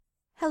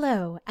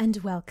Hello and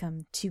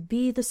welcome to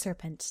Be the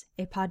Serpent,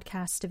 a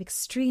podcast of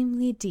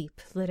extremely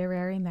deep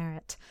literary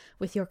merit,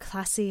 with your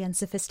classy and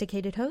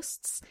sophisticated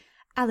hosts,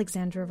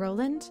 Alexandra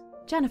Rowland,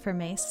 Jennifer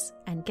Mace,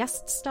 and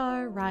guest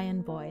star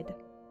Ryan Boyd.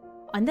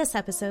 On this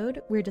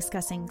episode, we're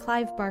discussing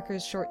Clive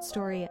Barker's short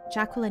story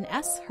Jacqueline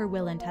S., Her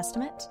Will and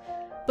Testament,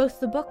 both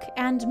the book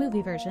and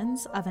movie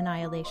versions of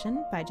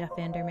Annihilation by Jeff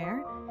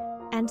Vandermeer,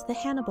 and the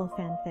Hannibal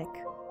fanfic,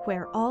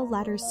 Where All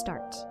Ladders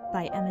Start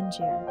by Emin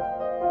Gier.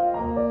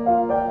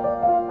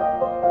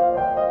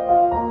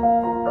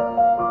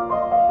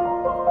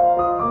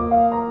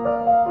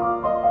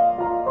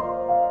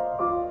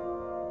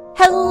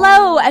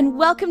 Hello, and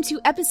welcome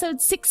to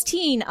episode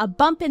 16, A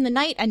Bump in the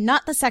Night and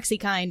Not the Sexy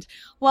Kind.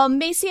 While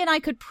Macy and I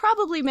could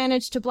probably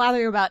manage to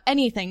blather about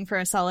anything for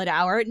a solid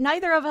hour,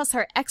 neither of us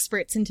are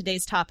experts in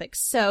today's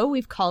topics, so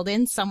we've called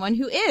in someone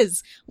who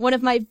is. One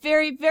of my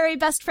very, very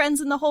best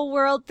friends in the whole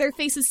world, their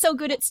face is so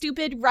good it's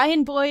stupid,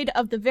 Ryan Boyd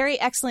of the very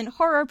excellent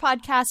horror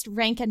podcast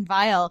Rank and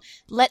Vile.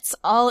 Let's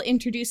all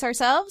introduce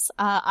ourselves.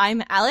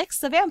 I'm Alex,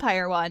 the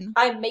vampire one.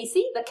 I'm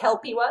Macy, the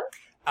kelpie one.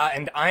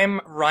 And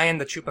I'm Ryan,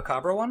 the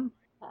chupacabra one.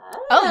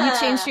 Oh, you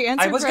changed your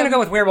answer. I was going to go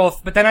with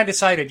werewolf, but then I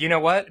decided, you know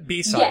what?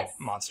 B-side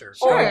monster.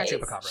 Sure.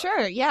 Chupacabra.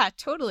 Sure, yeah,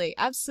 totally,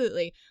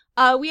 absolutely.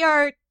 We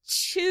are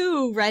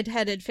two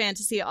redheaded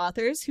fantasy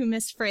authors who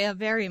miss Freya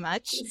very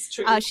much. It's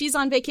true. She's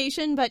on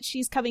vacation, but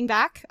she's coming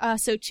back.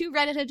 So two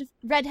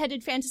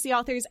redheaded fantasy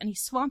authors and a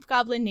swamp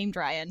goblin named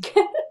Ryan.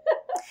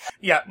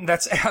 Yeah,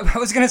 I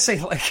was gonna say,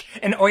 like,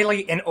 an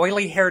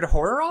oily-haired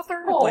horror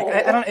author? Oh. Like,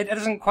 it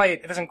doesn't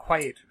quite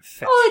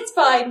fit. Oh, it's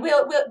fine.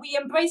 We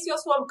embrace your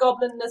swamp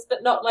goblinness,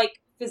 but not, like,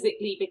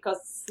 physically, because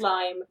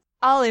slime.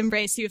 I'll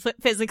embrace you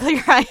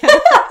physically, Ryan.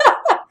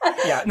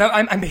 Yeah, no,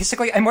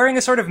 I'm wearing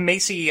a sort of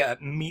Macy,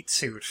 meat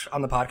suit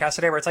on the podcast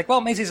today, where it's like,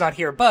 well, Macy's not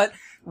here, but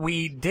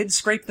we did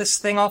scrape this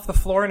thing off the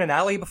floor in an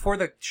alley before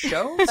the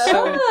show,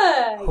 so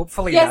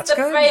hopefully yes, that's the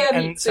good. Freya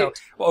And meat so,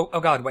 suit. oh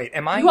god, wait,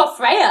 am I? You are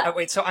Freya.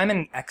 Wait, so I'm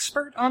an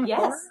expert on Yes.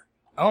 horror?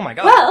 Oh my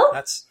god, Well-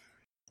 that's...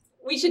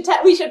 We should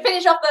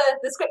finish off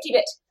the scripty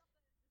bit.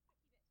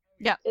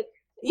 Yeah.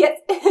 Yes.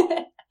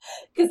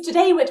 Because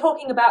today we're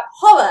talking about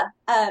horror,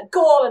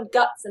 gore and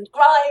guts and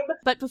grime.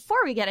 But before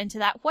we get into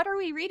that, what are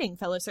we reading,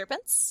 fellow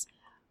serpents?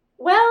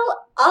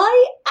 Well,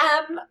 I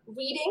am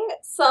reading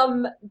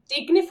some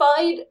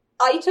dignified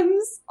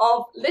items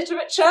of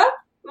literature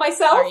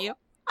myself. Are you?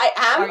 I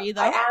am. Are you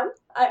though? I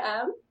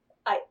am.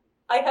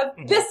 I have,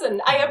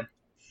 listen,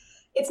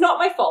 it's not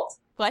my fault.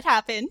 What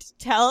happened?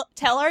 Tell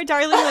our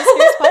darling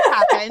listeners what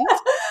happened.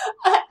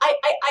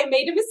 I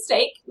made a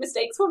mistake.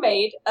 Mistakes were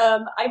made.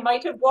 I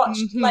might have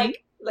watched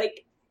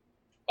like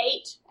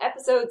 8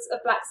 episodes of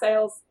Black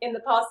Sails in the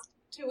past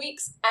 2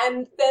 weeks,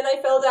 and then I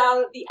fell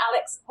down the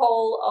Alex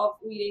hole of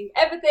reading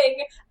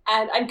everything,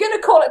 and I'm gonna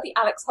call it the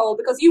Alex hole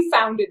because you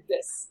founded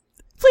this.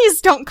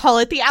 Please don't call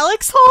it the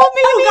Alex hole,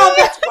 maybe. Oh god,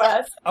 that's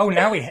worse. Oh,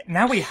 now we have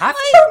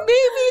Like, to.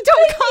 maybe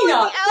don't call Maybe it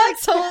not. the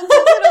Alex hole. It's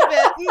a little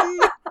bit.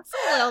 It's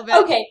a little bit.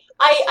 Okay,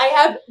 I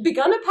have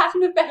begun a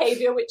pattern of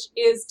behavior which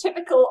is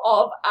typical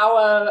of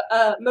our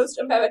most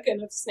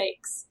American of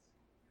snakes.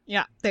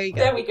 Yeah, there you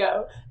go. There we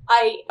go.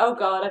 Oh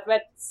god, I've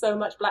read so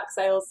much Black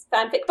Sails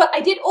fanfic, but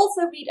I did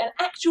also read an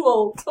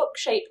actual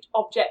book-shaped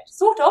object,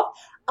 sort of.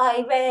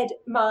 I read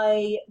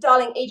my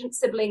darling agent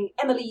sibling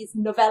Emily's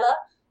novella,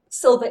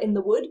 Silver in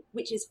the Wood,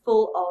 which is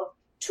full of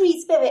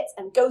tree spirits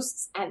and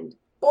ghosts and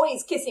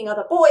boys kissing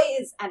other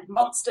boys and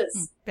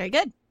monsters. Very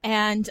good.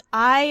 And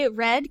I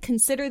read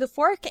Consider the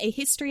Fork, A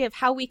History of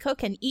How We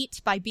Cook and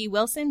Eat by B.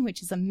 Wilson,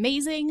 which is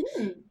amazing.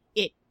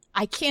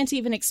 I can't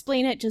even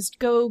explain it. Just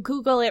go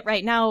Google it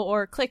right now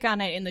or click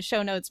on it in the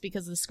show notes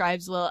because the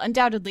scribes will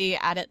undoubtedly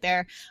add it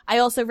there. I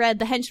also read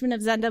The Henchman of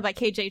Zenda by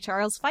K.J.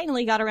 Charles.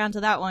 Finally got around to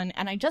that one.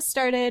 And I just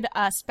started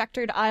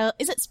Spectred Isle.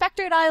 Is it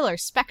Spectred Isle or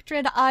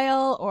Spectred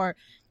Isle or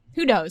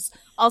who knows?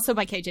 Also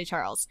by K.J.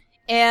 Charles.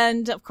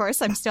 And of course,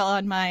 I'm still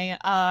on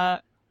my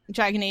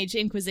Dragon Age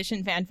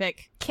Inquisition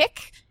fanfic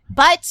kick.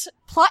 But,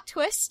 plot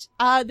twist,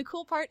 the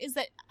cool part is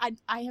that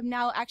I have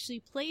now actually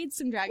played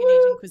some Dragon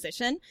Age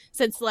Inquisition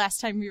since the last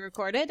time we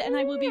recorded, and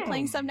I will be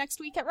playing some next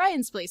week at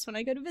Ryan's place when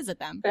I go to visit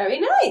them. Very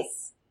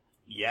nice.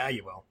 Yeah,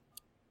 you will.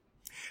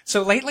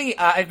 So lately,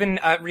 I've been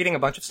reading a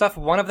bunch of stuff.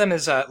 One of them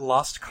is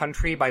Lost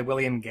Country by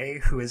William Gay,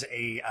 who is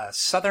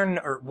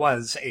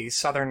was a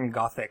Southern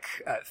Gothic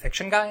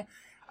fiction guy.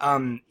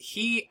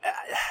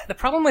 The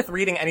problem with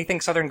reading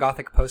anything Southern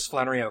Gothic post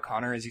Flannery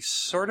O'Connor is you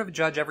sort of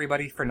judge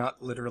everybody for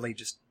not literally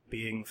just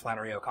being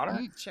Flannery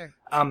O'Connor. Sure.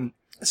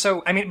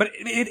 So, I mean, but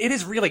it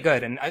is really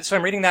good. And so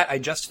I'm reading that. I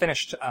just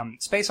finished,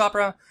 Space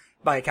Opera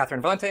by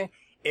Catherine Valente.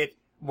 It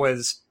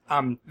was,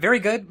 very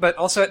good, but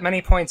also at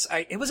many points,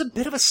 it was a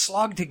bit of a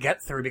slog to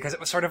get through because it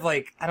was sort of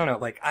like, I don't know,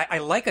 like, I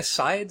like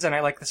asides and I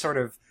like the sort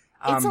of,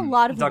 It's a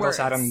lot of Douglas words.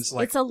 Adams,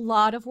 like, It's a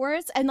lot of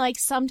words, and like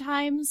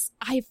sometimes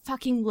I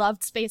fucking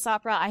loved space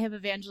opera. I have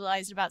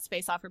evangelized about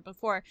space opera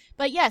before,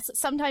 but yes,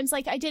 sometimes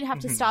like I did have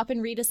to stop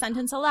and read a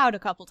sentence aloud a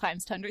couple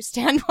times to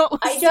understand what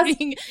was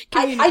being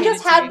communicated. I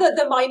just had to me.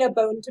 the minor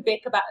bone to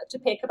pick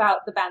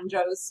about the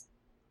banjos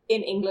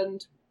in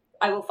England.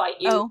 I will fight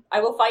you. Oh. I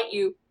will fight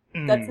you.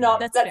 That's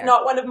That's fair.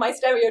 not one of my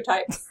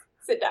stereotypes.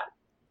 Sit down.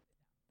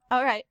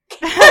 All right.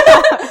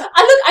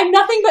 I'm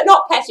nothing but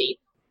not petty.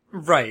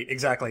 Right,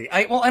 exactly.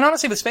 And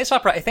honestly, with space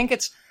opera, I think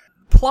it's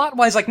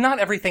plot-wise, like, not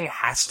everything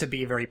has to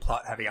be very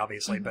plot-heavy,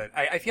 obviously, but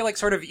I feel like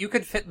sort of you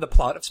could fit the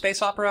plot of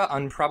space opera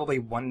on probably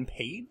one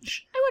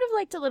page. I would have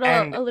liked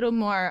a little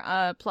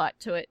more plot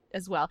to it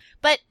as well.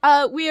 But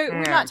we're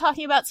Yeah. not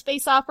talking about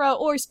space opera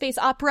or space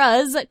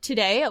operas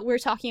today. We're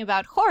talking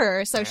about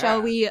horror. So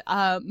shall we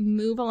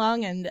move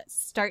along and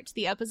start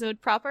the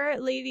episode proper,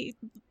 lady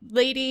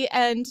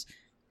and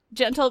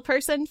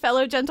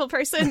fellow gentle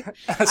person?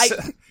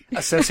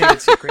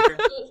 Associated sea creature.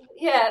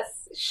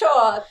 Yes,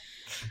 sure.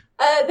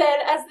 Then,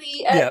 as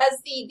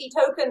the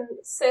token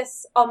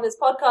cis on this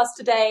podcast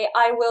today,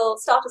 I will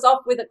start us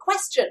off with a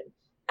question,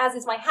 as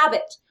is my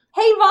habit.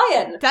 Hey,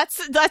 Ryan.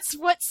 That's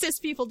what cis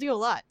people do a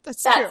lot.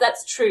 That's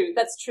true.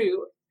 That's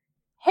true.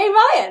 Hey,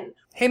 Ryan.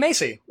 Hey,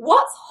 Macy.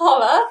 What's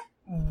horror?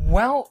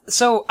 Well,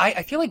 so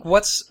I feel like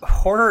what's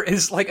horror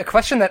is like a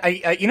question that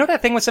I you know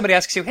that thing when somebody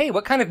asks you, hey,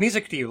 what kind of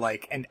music do you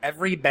like? And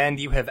every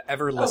band you have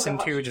ever listened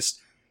to just,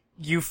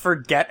 you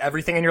forget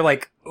everything and you're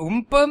like,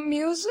 Oompa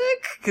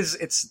music? Because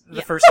it's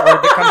the first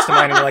word that comes to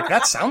mind and you're like,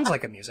 that sounds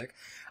like a music.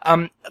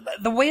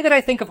 The way that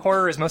I think of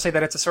horror is mostly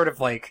that it's a sort of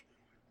like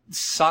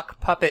sock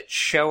puppet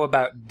show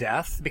about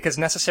death, because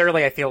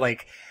necessarily I feel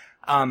like,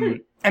 I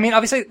mean,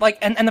 obviously, like,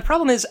 and the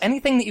problem is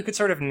anything that you could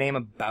sort of name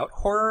about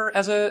horror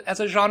as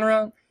a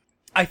genre,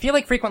 I feel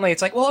like frequently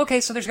it's like, well, okay,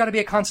 so there's gotta be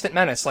a constant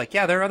menace. Like,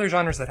 yeah, there are other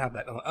genres that have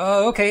that.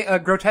 Oh, okay,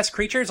 grotesque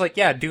creatures? Like,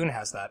 yeah, Dune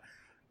has that.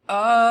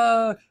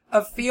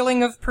 A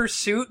feeling of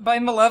pursuit by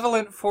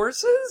malevolent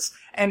forces?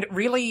 And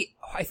really,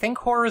 I think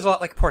horror is a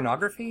lot like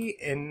pornography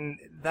in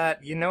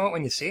that you know it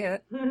when you see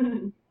it.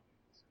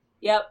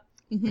 Yep.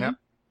 Mm-hmm. Yeah.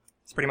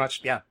 It's pretty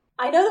much, yeah.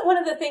 I know that one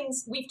of the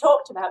things we've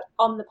talked about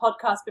on the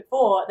podcast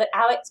before that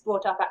Alex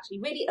brought up actually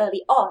really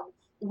early on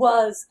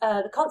was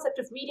the concept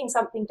of reading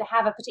something to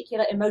have a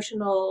particular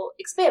emotional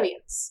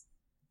experience.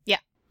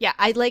 Yeah,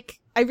 I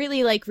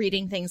really like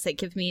reading things that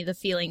give me the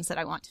feelings that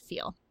I want to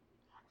feel.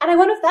 And I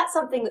wonder if that's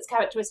something that's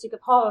characteristic of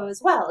horror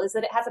as well, is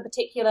that it has a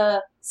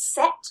particular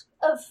set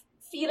of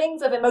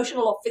feelings, of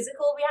emotional or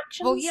physical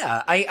reactions. Well,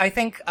 yeah, I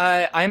think,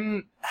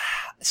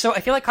 so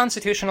I feel like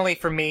constitutionally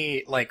for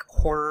me, like,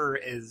 horror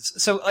is,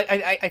 so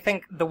I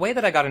think the way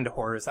that I got into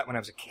horror is that when I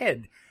was a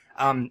kid,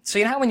 so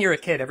you know how when you're a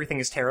kid, everything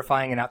is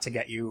terrifying and out to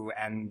get you,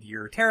 and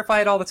you're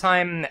terrified all the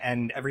time,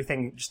 and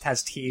everything just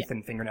has teeth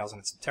and fingernails, and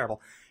it's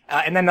terrible.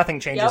 And then nothing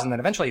changes, and then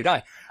eventually you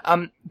die.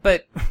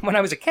 But when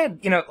I was a kid,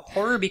 you know,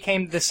 horror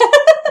became this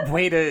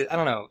way to, I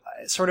don't know,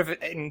 sort of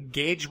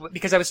engage with,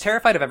 because I was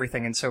terrified of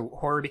everything, and so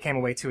horror became a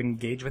way to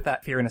engage with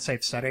that fear in a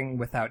safe setting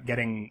without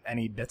getting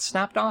any bits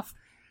snapped off.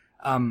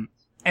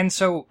 And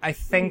so I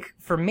think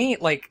for me,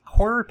 like,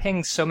 horror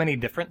pings so many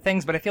different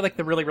things, but I feel like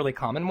the really, really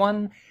common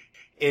one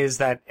is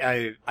that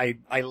I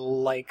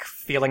like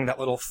feeling that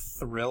little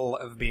thrill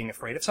of being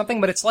afraid of something,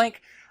 but it's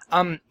like,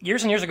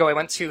 years and years ago, I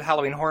went to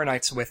Halloween Horror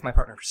Nights with my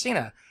partner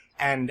Christina,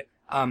 and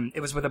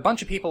it was with a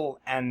bunch of people,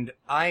 and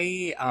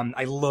I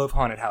love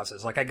haunted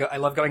houses. Like, I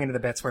love going into the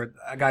bits where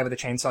a guy with a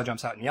chainsaw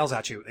jumps out and yells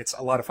at you. It's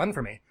a lot of fun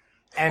for me.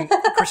 And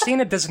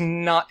Christina does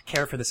not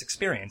care for this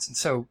experience, and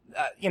so,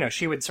 you know,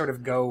 she would sort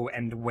of go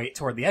and wait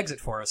toward the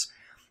exit for us.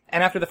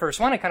 And after the first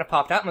one, I kind of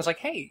popped out and was like,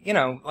 hey, you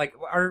know, like,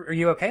 are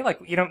you okay? Like,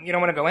 you don't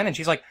want to go in? And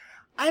she's like,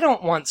 I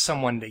don't want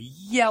someone to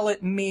yell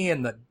at me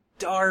in the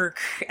dark,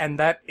 and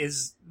that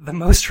is the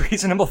most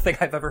reasonable thing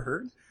I've ever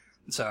heard.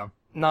 So,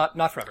 not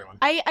for everyone.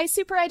 I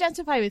super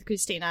identify with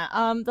Christina.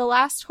 The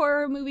last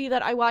horror movie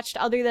that I watched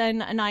other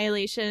than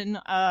Annihilation,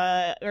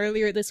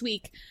 earlier this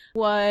week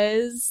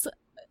was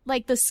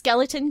like The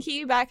Skeleton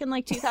Key back in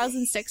like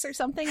 2006 or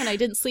something, and I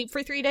didn't sleep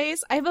for 3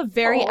 days. I have a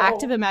very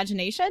active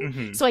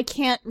imagination, so I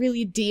can't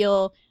really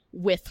deal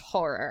with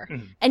horror.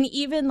 And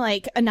even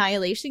like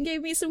Annihilation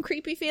gave me some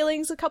creepy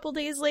feelings a couple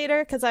days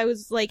later, because I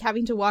was like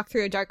having to walk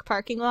through a dark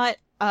parking lot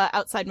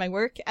outside my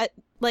work at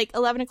like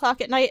 11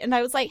 o'clock at night, and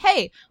I was like,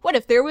 hey, what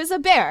if there was a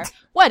bear?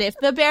 What if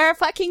the bear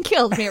fucking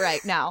killed me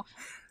right now?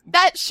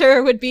 That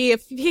sure would be a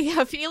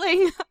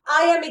feeling.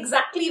 I am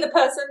exactly the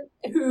person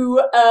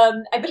who,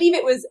 I believe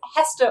it was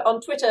Hester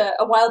on Twitter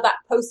a while back,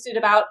 posted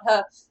about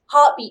her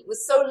heartbeat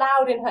was so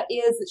loud in her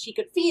ears that she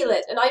could feel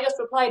it. And I just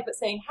replied but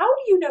saying, how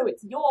do you know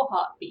it's your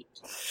heartbeat?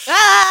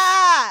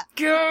 Ah!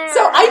 Girl!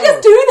 So I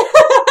just do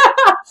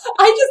that.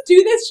 I just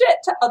do this shit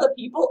to other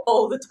people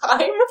all the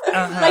time.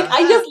 Like,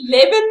 I just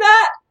live in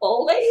that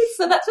always.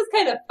 So that's just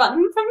kind of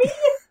fun for me.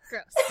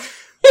 Gross.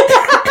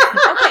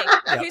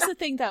 Okay, here's the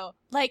thing though.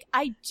 Like,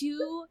 I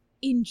do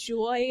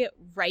enjoy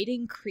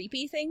writing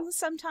creepy things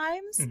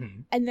sometimes,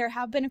 and there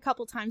have been a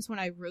couple times when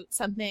I wrote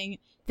something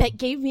that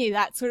gave me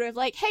that sort of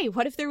like, hey,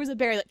 what if there was a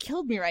bear that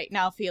killed me right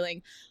now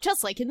feeling,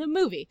 just like in the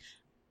movie.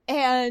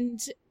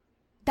 And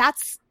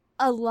that's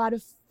a lot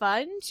of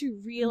fun to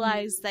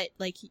realize that,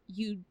 like,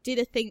 you did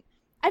a thing.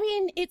 I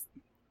mean,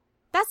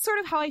 that's sort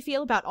of how I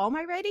feel about all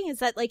my writing, is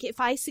that, like, if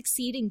I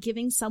succeed in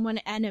giving someone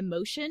an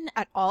emotion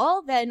at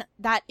all, then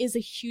that is a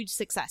huge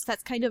success.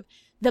 That's kind of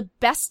the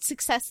best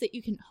success that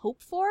you can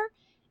hope for.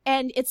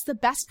 And it's the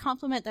best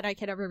compliment that I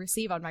could ever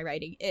receive on my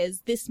writing,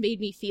 is this made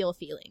me feel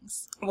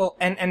feelings. Well,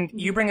 and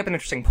you bring up an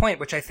interesting point,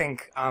 which I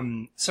think,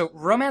 so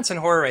romance and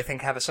horror, I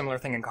think, have a similar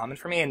thing in common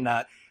for me, in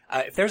that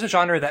if there's a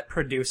genre that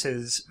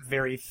produces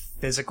very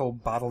physical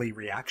bodily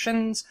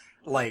reactions,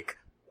 like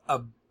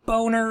a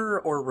boner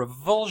or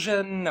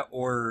revulsion,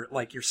 or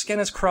like your skin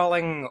is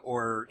crawling,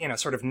 or, you know,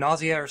 sort of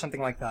nausea or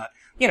something like that,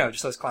 you know,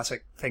 just those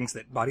classic things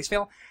that bodies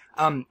feel,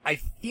 I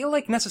feel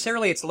like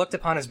necessarily it's looked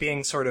upon as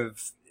being sort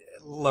of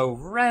low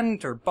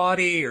rent or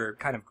body or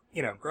kind of,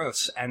 you know,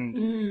 gross.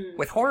 And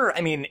with horror,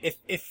 I mean,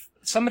 if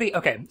somebody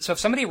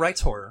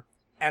writes horror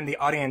and the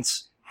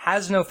audience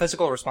has no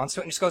physical response to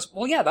it and just goes,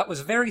 well, yeah, that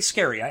was very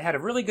scary. I had a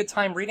really good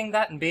time reading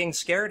that and being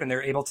scared, and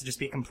they're able to just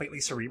be completely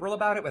cerebral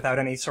about it without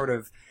any sort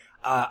of,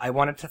 I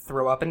wanted to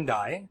throw up and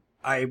die.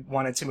 I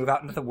wanted to move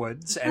out into the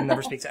woods and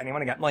never speak to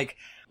anyone again. Like,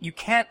 you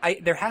can't,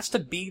 there has to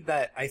be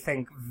that, I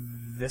think,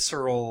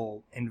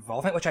 visceral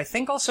involvement, which I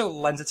think also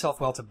lends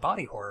itself well to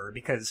body horror,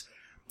 because,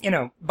 you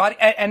know,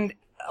 and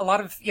a lot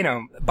of, you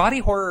know, body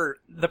horror,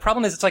 the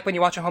problem is it's like when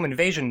you watch a home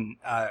invasion,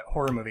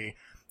 horror movie,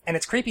 and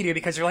it's creepy to you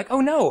because you're like,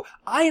 oh no,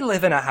 I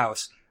live in a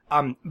house.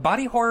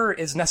 Body horror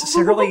is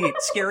necessarily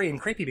scary and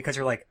creepy because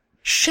you're like,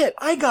 shit,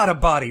 I got a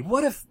body.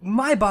 What if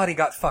my body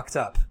got fucked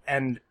up?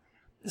 And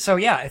so,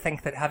 yeah, I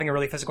think that having a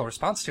really physical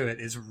response to it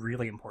is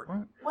really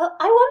important. Well,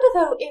 I wonder,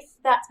 though, if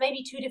that's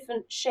maybe two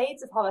different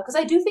shades of horror, because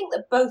I do think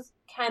that both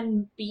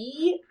can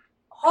be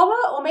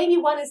horror, or maybe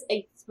one is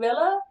a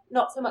thriller,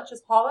 not so much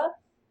as horror.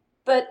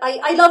 But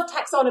I love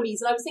taxonomies,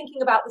 and I was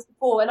thinking about this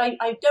before, and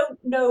I don't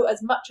know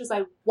as much as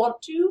I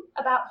want to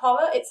about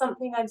horror. It's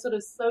something I'm sort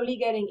of slowly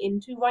getting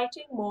into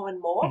writing more and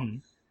more. Mm-hmm.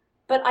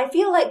 But I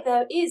feel like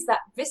there is that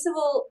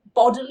visceral,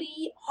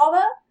 bodily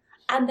horror,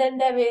 and then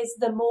there is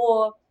the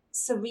more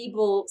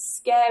cerebral,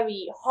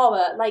 scary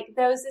horror. Like,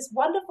 there was this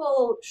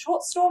wonderful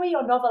short story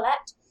or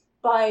novelette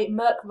by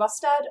Merck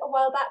Rustad a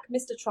while back,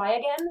 Mr. Try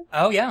Again.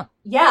 Oh, yeah.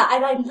 Yeah,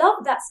 and I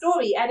love that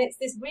story, and it's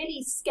this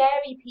really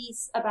scary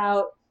piece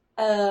about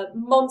a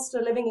monster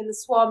living in the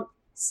swamp,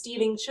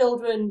 stealing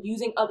children,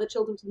 using other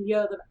children to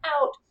lure them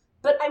out.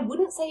 But I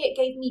wouldn't say it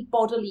gave me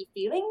bodily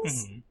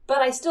feelings, but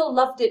I still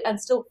loved it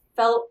and still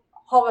felt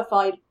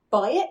horrified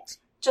by it,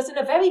 just in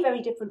a very,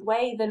 very different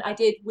way than I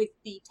did with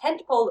the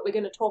tentpole that we're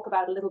going to talk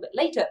about a little bit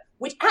later,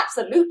 which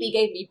absolutely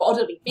gave me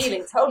bodily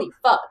feelings. Holy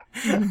fuck.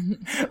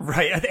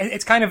 Right.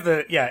 It's kind of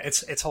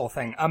it's whole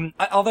thing.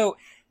 Although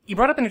you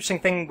brought up an interesting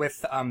thing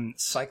with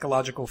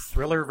psychological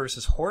thriller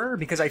versus horror,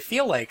 because I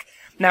feel like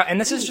now,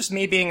 and this is just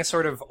me being a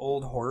sort of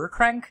old horror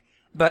crank,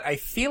 but I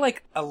feel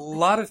like a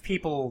lot of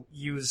people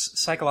use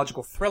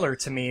psychological thriller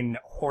to mean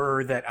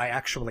horror that I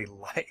actually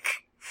like.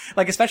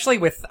 Like, especially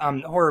with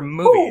horror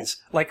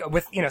movies, like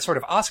with, you know, sort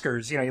of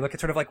Oscars, you know, you look at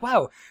sort of like,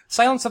 wow,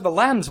 Silence of the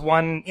Lambs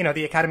won, you know,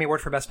 the Academy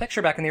Award for Best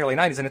Picture back in the early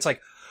 90s, and it's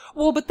like,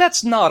 well, but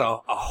that's not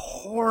a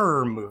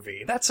horror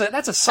movie. That's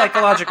a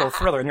psychological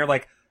thriller. And you're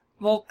like,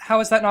 well,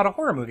 how is that not a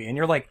horror movie? And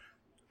you're like,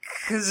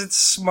 'cause it's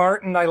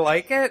smart and I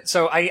like it.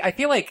 So I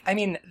feel like, I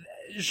mean,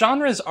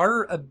 genres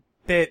are a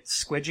bit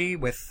squidgy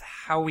with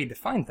how we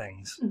define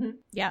things. Mm-hmm.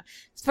 Yeah.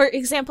 For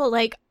example,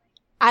 like,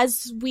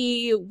 as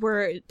we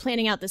were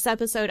planning out this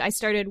episode, I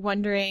started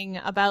wondering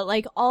about,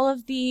 like, all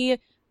of the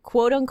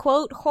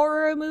quote-unquote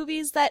horror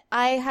movies that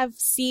I have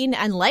seen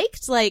and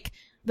liked, like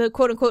the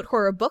quote-unquote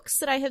horror books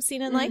that I have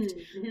seen and liked,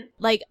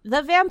 like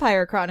The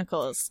Vampire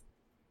Chronicles.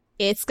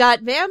 It's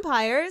got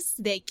vampires,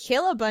 they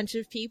kill a bunch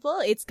of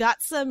people, it's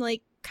got some,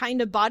 like,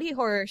 kind of body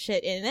horror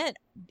shit in it.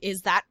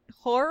 Is that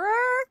horror?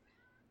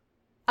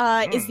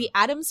 Is the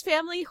Addams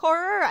Family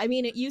horror? I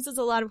mean, it uses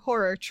a lot of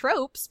horror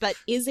tropes, but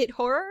is it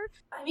horror?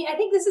 I mean, I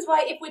think this is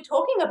why, if we're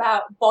talking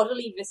about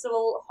bodily,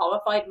 visceral,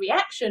 horrified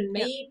reaction,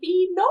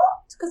 maybe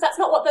not, because that's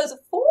not what those are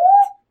for.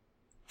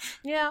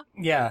 Yeah.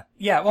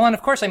 Yeah. Well, and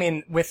of course, I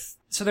mean,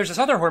 so there's this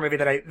other horror movie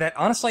that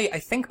honestly, I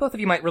think both of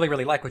you might really,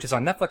 really like, which is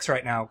on Netflix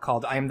right now,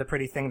 called I Am the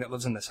Pretty Thing That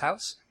Lives in This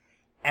House.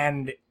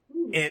 And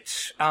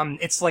it's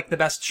like the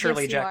best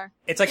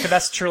it's like the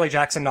best Shirley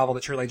Jackson novel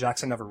that Shirley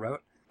Jackson never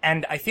wrote.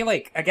 And I feel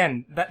like,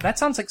 again, that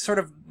sounds like sort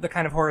of the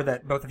kind of horror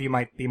that both of you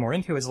might be more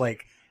into, is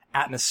like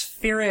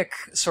atmospheric,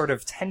 sort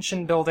of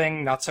tension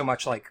building, not so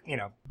much like, you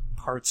know,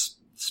 parts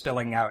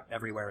spilling out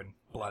everywhere and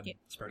blood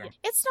spurting.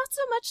 It's not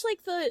so much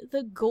like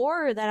the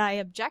gore that I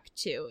object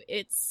to.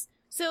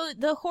 So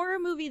the horror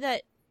movie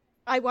that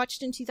I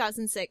watched in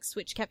 2006,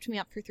 which kept me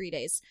up for 3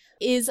 days,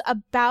 is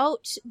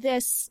about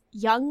this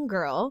young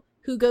girl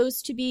who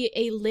goes to be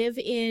a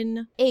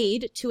live-in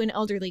aide to an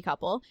elderly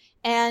couple,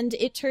 and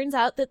it turns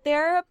out that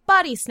they're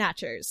body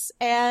snatchers,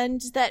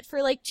 and that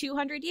for like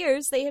 200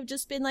 years they have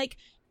just been like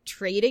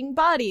trading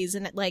bodies,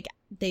 and like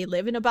they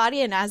live in a body,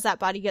 and as that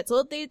body gets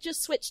old they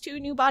just switch to a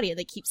new body, and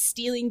they keep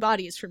stealing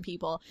bodies from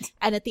people.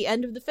 And at the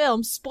end of the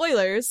film,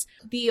 spoilers,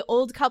 the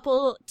old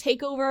couple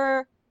take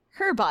over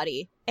her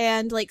body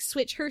and like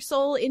switch her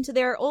soul into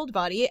their old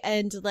body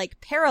and like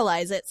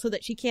paralyze it so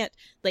that she can't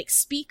like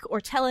speak or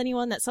tell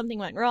anyone that something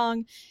went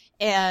wrong.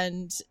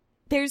 And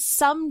there's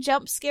some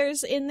jump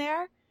scares in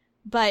there,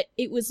 but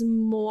it was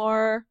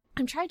more,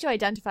 I'm trying to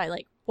identify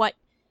like what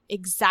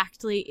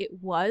exactly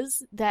it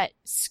was that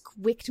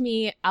squicked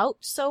me out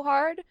so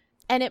hard.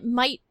 And it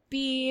might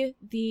be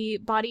the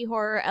body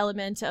horror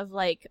element of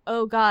like,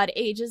 oh god,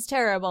 age is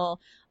terrible.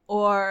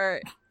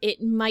 Or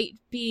it might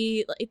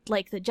be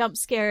like the jump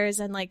scares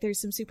and like there's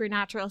some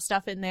supernatural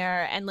stuff in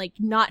there and like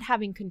not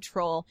having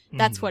control.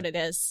 That's what it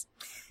is.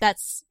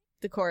 That's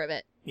the core of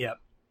it. Yep.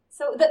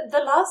 So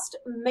the last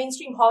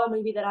mainstream horror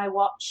movie that I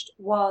watched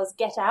was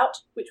Get Out,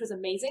 which was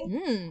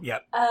amazing.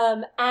 Yep.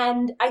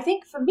 And I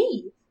think for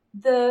me,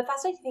 the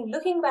fascinating thing,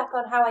 looking back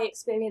on how I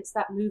experienced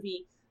that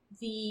movie,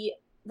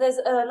 there's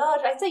a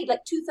large, I'd say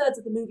like 2/3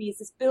 of the movie is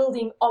this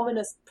building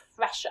ominous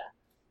pressure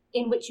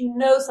in which you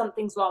know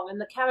something's wrong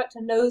and the character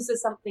knows there's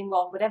something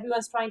wrong, but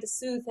everyone's trying to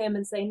soothe him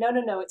and say,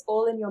 no, it's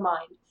all in your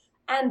mind.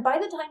 And by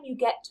the time you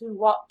get to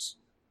what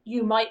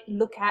you might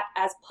look at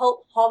as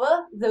pulp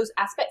horror, those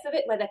aspects of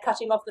it where they're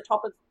cutting off the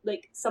top of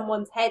like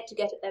someone's head to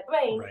get at their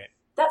brain, Right.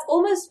 That's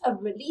almost a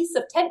release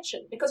of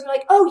tension because you're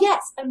like, oh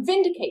yes, I'm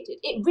vindicated.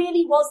 It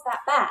really was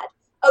that bad.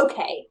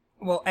 Okay.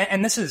 Well,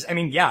 and this is, I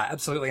mean, yeah,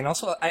 absolutely. And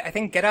also, I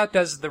think Get Out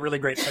does the really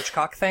great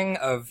Hitchcock thing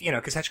of,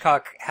 because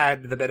Hitchcock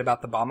had the bit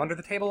about the bomb under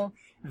the table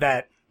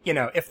that,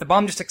 if the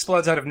bomb just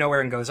explodes out of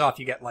nowhere and goes off,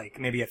 you get like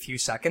maybe a few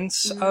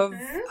seconds of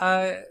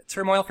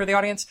turmoil for the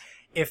audience.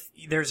 If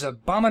there's a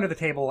bomb under the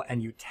table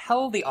and you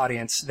tell the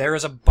audience there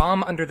is a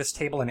bomb under this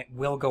table and it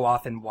will go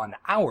off in 1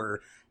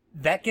 hour,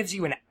 that gives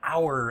you an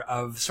hour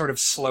of sort of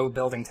slow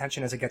building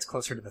tension as it gets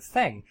closer to the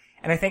thing.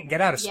 And I think Get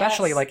Out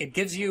especially, Yes. like, it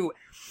gives you...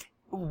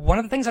 One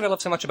of the things that I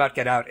love so much about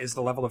Get Out is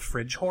the level of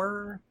fridge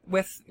horror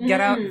with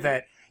Get Out,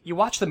 that you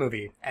watch the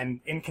movie,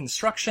 and in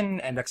construction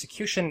and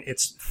execution,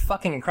 it's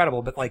fucking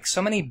incredible, but like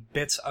so many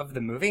bits of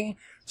the movie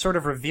sort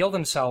of reveal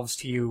themselves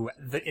to you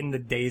in the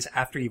days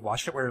after you've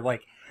watched it, where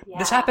like,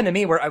 this happened to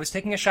me where I was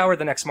taking a shower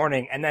the next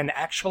morning and then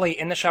actually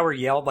in the shower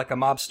yelled like a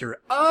mobster,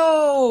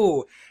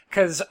 oh!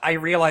 Cause I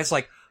realized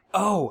like,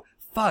 oh,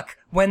 fuck.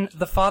 When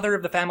the father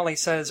of the family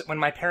says, when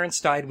my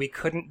parents died, we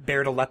couldn't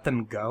bear to let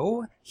them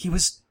go, he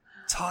was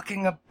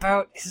talking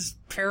about his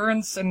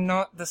parents and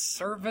not the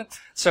servant.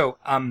 So,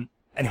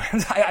 anyway,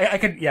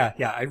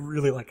 I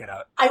really like It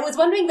Out. I was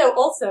wondering though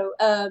also,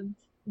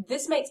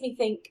 this makes me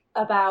think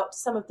about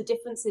some of the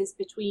differences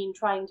between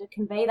trying to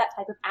convey that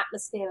type of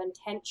atmosphere and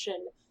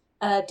tension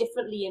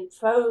differently in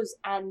prose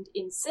and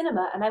in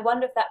cinema. And I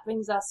wonder if that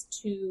brings us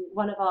to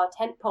one of our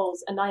tentpoles,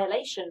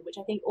 Annihilation, which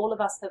I think all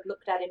of us have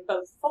looked at in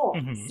both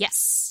forms. Mm-hmm.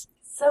 Yes.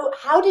 So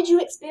how did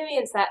you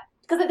experience that?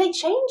 Because they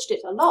changed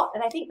it a lot,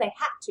 and I think they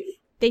had to.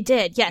 They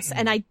did, yes.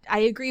 And I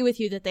agree with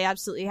you that they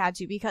absolutely had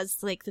to, because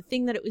like the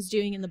thing that it was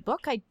doing in the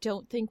book, I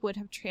don't think would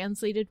have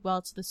translated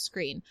well to the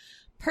screen.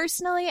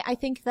 Personally, I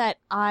think that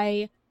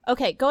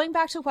going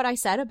back to what I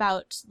said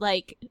about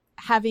like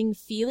having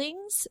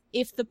feelings,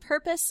 if the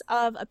purpose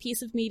of a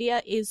piece of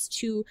media is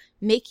to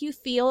make you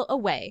feel a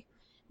way,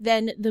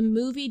 then the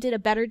movie did a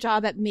better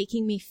job at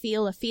making me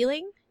feel a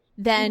feeling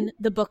than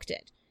the book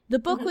did. The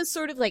book was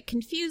sort of like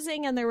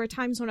confusing, and there were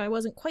times when I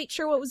wasn't quite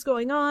sure what was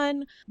going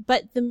on,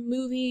 but the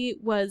movie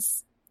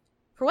was,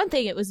 for one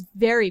thing, it was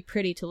very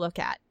pretty to look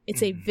at.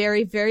 It's a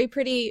very, very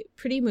pretty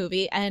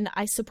movie, and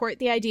I support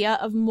the idea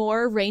of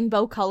more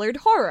rainbow-colored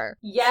horror.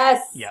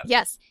 Yes. Yep.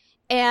 Yes.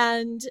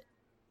 And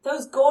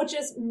Those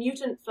gorgeous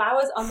mutant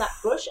flowers on that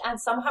bush,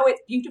 and somehow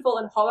it's beautiful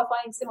and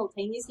horrifying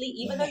simultaneously,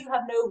 even though you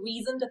have no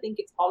reason to think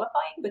it's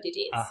horrifying, but it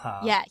is.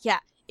 yeah.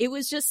 It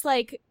was just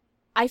like,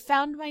 I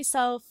found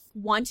myself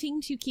wanting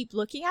to keep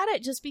looking at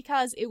it just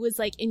because it was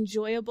like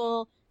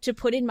enjoyable to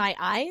put in my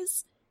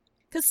eyes.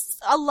 Because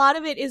a lot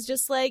of it is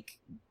just like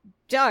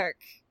dark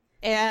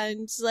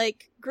and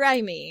like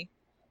grimy.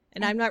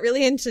 And I'm not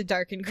really into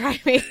dark and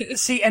grimy.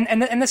 See,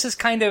 and this is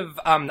kind of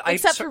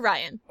Except for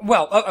Ryan.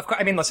 Well, of course.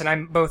 I mean, listen,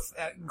 I'm both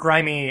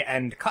grimy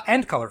and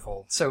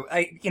colorful, so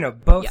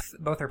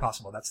both are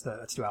possible. That's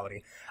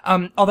duality.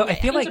 Although I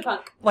feel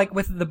like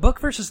with the book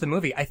versus the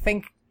movie, I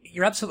think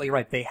you're absolutely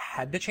right. They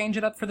had to change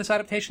it up for this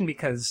adaptation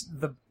because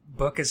the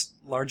book is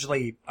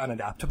largely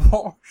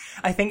unadaptable.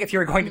 I think if you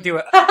were going to do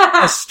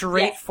a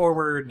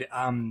straightforward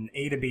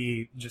A to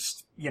B,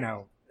 just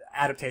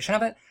adaptation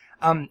of it,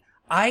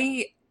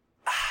 I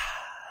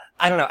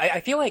don't know. I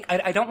feel like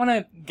I don't want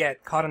to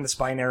get caught in this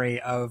binary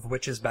of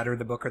which is better,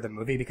 the book or the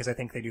movie, because I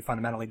think they do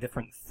fundamentally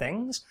different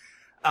things.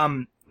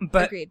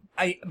 But Agreed.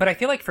 I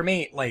feel like for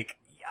me, like,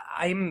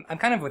 I'm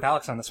kind of with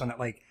Alex on this one, that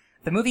like,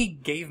 the movie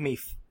gave me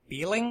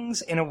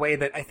feelings in a way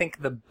that I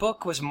think the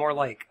book was more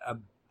like a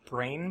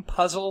brain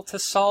puzzle to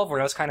solve,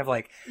 where I was kind of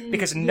like,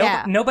 because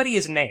nobody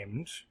is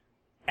named,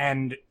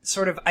 and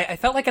sort of, I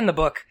felt like in the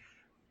book,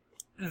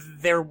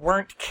 there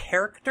weren't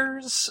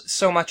characters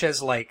so much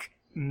as like,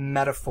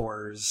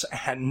 metaphors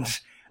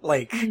and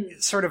like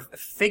sort of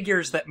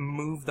figures that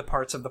move the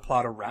parts of the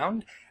plot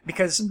around,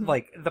 because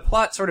like the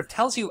plot sort of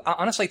tells you,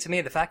 honestly, to me,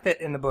 the fact that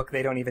in the book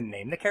they don't even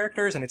name the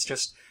characters and it's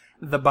just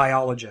the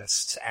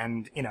biologists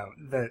and,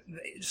 the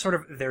sort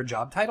of their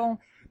job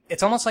title,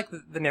 it's almost like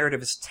the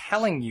narrative is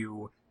telling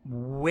you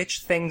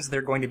which things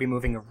they're going to be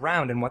moving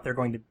around and what they're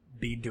going to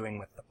be doing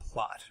with the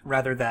plot,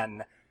 rather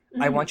than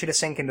I want you to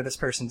sink into this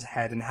person's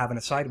head and have an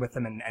aside with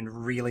them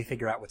and really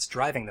figure out what's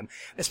driving them.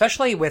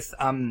 Especially with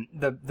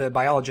the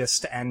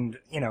biologist and,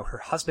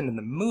 her husband in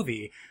the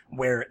movie,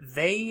 where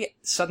they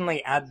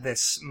suddenly add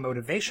this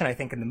motivation, I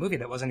think, in the movie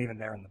that wasn't even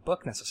there in the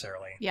book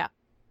necessarily. Yeah.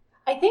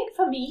 I think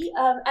for me,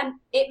 and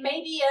it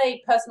may be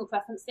a personal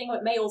preference thing, or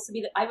it may also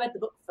be that I read the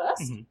book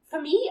first. Mm-hmm.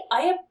 For me,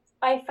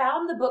 I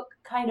found the book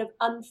kind of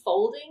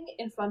unfolding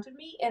in front of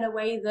me in a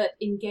way that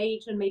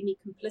engaged and made me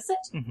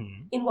complicit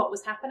in what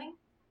was happening.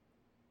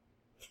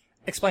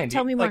 Explain.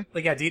 Tell me more.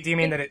 Do you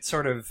mean that it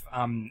sort of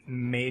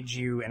made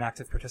you an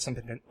active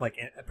participant,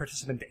 a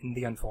participant in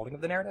the unfolding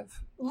of the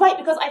narrative? Right,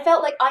 because I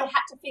felt like I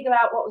had to figure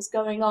out what was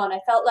going on. I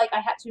felt like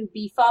I had to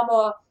be far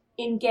more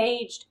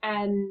engaged,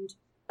 and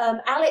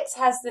Alex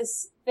has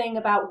this thing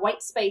about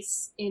white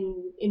space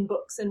in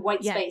books and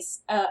white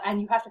space,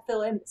 and you have to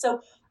fill in.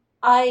 So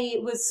I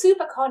was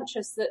super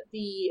conscious that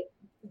the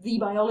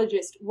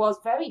biologist was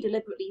very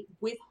deliberately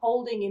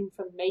withholding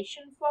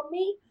information from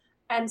me.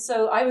 And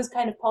so I was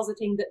kind of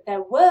positing that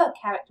there were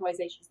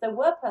characterizations, there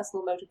were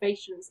personal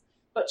motivations,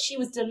 but she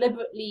was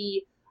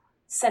deliberately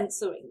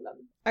censoring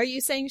them. Are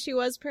you saying she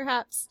was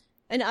perhaps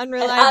an An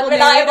unreliable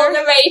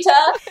narrator?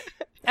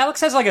 Alex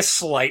has a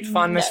slight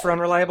fondness for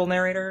unreliable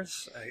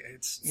narrators.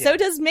 So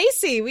does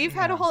Macy. We've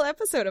had a whole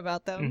episode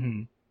about them.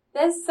 Mm-hmm.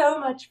 They're so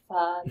much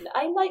fun.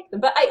 I like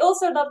them. But I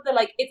also love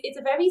it's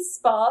a very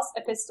sparse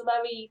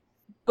epistolary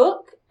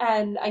book,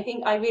 and I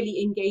think I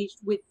really engaged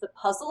with the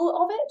puzzle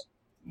of it.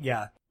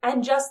 Yeah.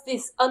 And just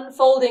this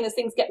unfolding as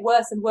things get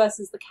worse and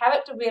worse, as the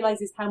character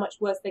realizes how much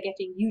worse they're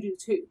getting, you do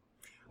too.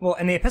 Well,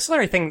 and the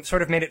epistolary thing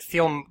sort of made it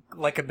feel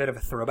like a bit of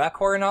a throwback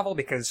horror novel,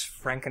 because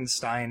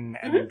Frankenstein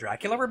and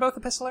Dracula were both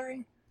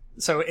epistolary.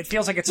 So it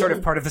feels like it's sort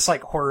of part of this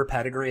horror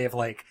pedigree of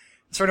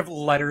sort of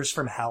letters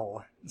from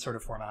hell sort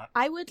of format.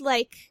 I would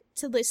like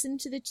to listen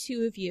to the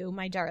two of you,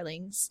 my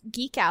darlings,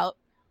 geek out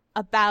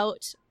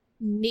about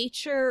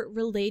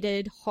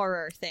nature-related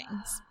horror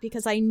things,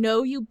 because I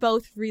know you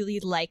both really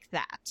like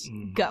that.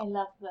 Go. I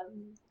love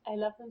them. I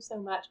love them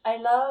so much. I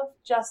love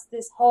just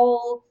this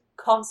whole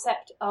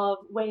concept of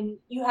when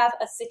you have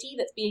a city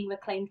that's being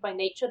reclaimed by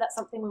nature. That's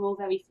something we're all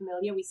very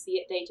familiar. We see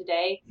it day to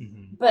day.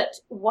 But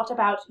what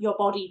about your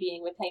body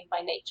being reclaimed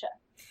by nature?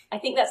 I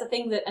think that's a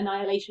thing that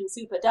Annihilation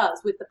Super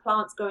does, with the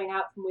plants growing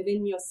out from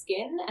within your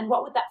skin. And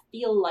what would that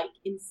feel like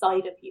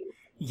inside of you?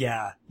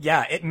 Yeah,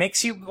 it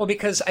makes you,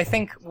 because I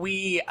think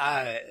we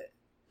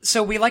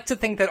like to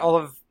think that all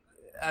of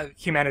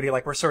humanity,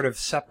 we're sort of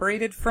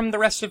separated from the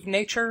rest of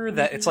nature,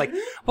 that it's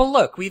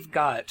look, we've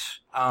got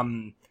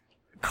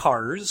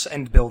cars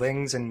and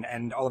buildings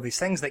and all of these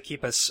things that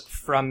keep us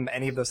from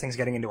any of those things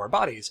getting into our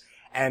bodies.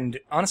 And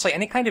honestly,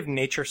 any kind of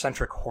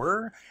nature-centric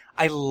horror,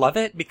 I love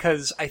it,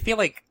 because I feel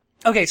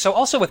okay, so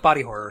also with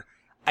body horror,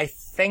 I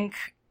think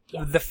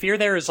the fear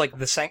there is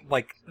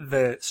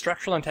the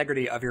structural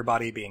integrity of your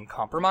body being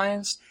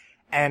compromised,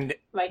 and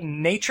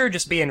nature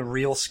just being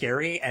real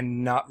scary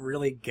and not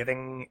really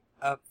giving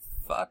a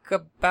fuck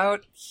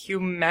about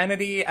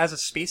humanity as a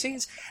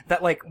species.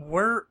 That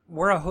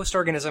we're a host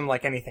organism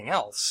like anything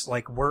else.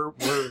 We're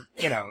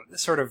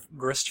sort of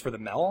grist for the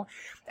mill.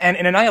 And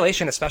in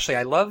Annihilation especially,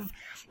 I love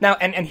now.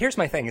 And here's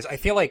my thing: is I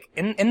feel like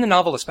in the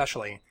novel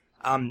especially,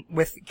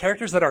 with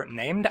characters that aren't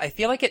named, I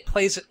feel like it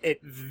plays it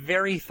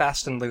very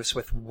fast and loose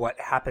with what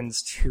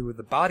happens to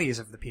the bodies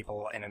of the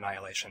people in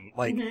Annihilation.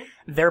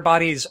 Their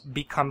bodies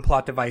become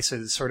plot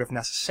devices sort of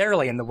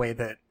necessarily in the way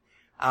that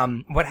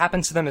what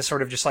happens to them is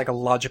sort of just a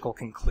logical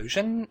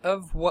conclusion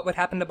of what would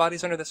happen to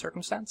bodies under the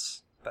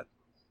circumstance. But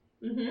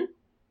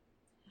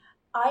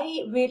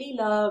I really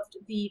loved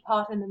the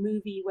part in the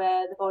movie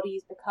where the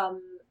bodies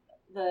become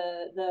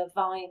the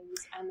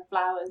vines and the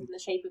flowers in the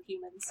shape of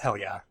humans. Hell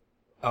yeah.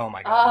 Oh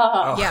my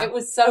god. It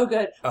was so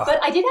good.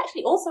 But I did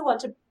actually also want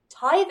to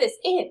tie this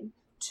in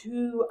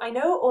to, I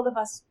know all of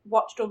us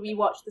watched or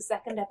rewatched the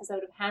second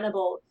episode of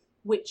Hannibal,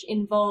 which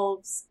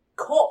involves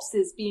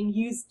corpses being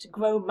used to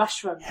grow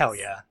mushrooms. Hell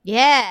yeah.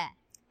 Yeah.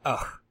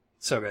 Oh,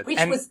 so good. Which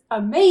was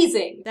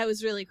amazing. That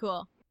was really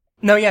cool.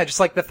 No, yeah, just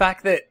the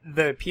fact that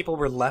the people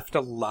were left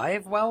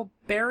alive while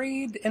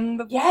buried in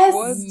the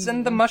woods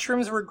and the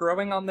mushrooms were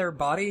growing on their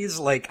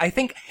bodies. I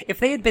think if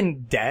they had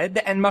been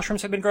dead and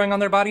mushrooms had been growing on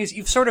their bodies,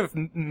 you've sort of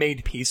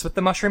made peace with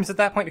the mushrooms at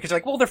that point, because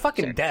you're well, they're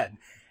fucking dead.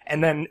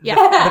 And then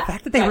the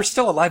fact that they were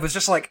still alive was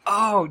just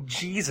oh,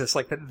 Jesus,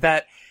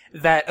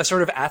 that a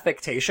sort of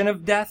affectation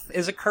of death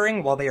is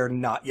occurring while they are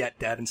not yet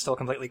dead and still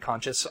completely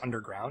conscious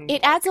underground.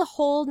 It adds a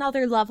whole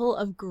nother level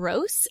of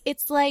gross.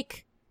 It's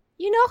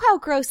you know how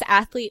gross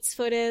athlete's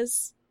foot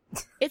is?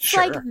 It's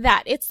Sure. like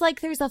that. It's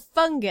there's a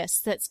fungus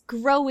that's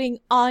growing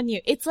on you.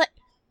 It's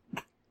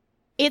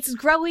it's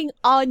growing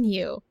on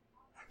you.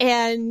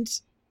 And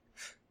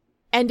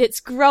it's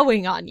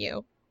growing on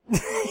you.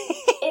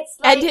 It's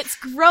and it's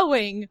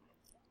growing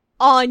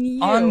on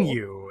you. On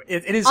you.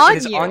 It is On it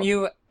is you. on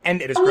you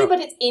And it is Only, gross.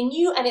 but it's in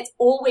you, and it's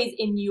always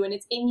in you, and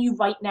it's in you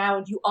right now,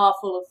 and you are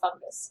full of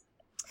fungus.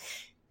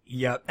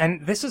 Yeah,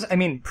 and this is, I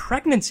mean,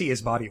 pregnancy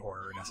is body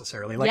horror,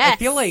 necessarily. Like, Yes. I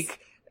feel like,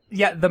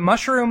 yeah, the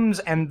mushrooms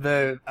and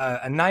the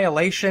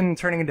annihilation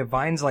turning into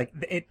vines, like,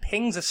 it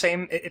pings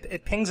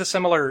it pings a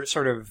similar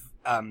sort of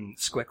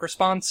squick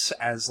response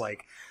as,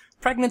 like,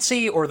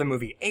 pregnancy or the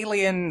movie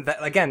Alien. That,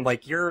 again,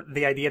 like,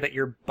 the idea that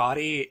your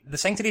body, the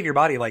sanctity of your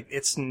body, like,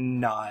 it's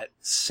not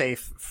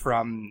safe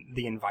from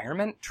the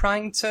environment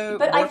trying to...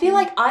 But I feel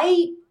like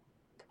I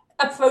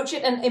approach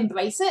it and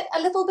embrace it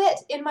a little bit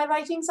in my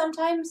writing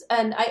sometimes.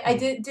 And I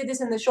did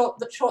this in the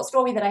short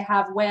story that I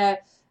have, where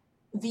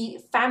the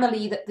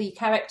family that the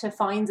character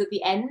finds at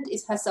the end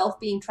is herself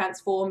being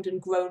transformed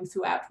and grown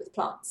throughout with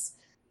plants.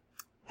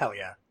 Hell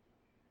yeah.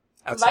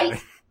 Outstanding.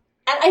 Right?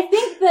 And I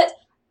think that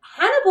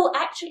Hannibal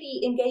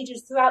actually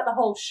engages throughout the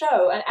whole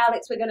show, and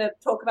Alex, we're going to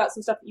talk about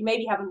some stuff that you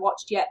maybe haven't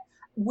watched yet,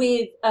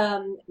 with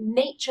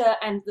nature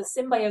and the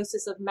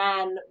symbiosis of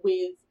man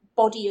with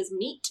body as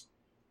meat.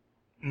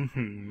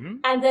 Mm-hmm.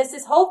 And there's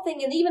this whole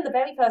thing, and even the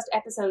very first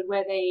episode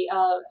where they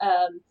are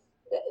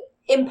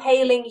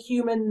impaling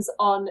humans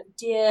on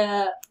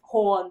deer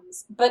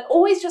horns, but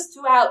always just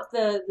throughout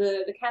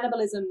the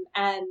cannibalism,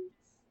 and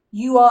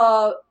you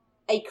are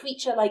a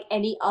creature like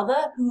any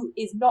other who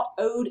is not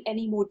owed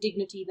any more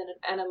dignity than an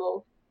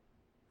animal.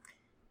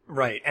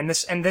 Right, and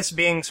this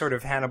being sort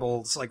of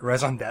Hannibal's, like,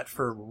 raison d'etre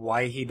for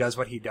why he does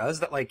what he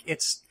does, that, like,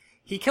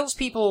 he kills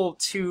people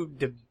to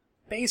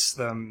debase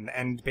them,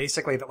 and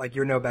basically that, like,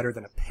 you're no better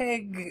than a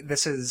pig.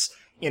 This is,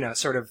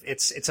 sort of,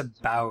 it's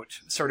about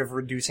sort of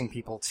reducing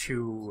people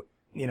to,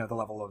 the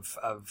level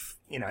of,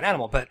 an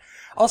animal. But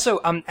also,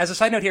 as a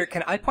side note here,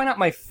 can I point out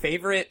my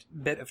favorite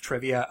bit of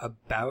trivia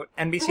about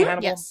NBC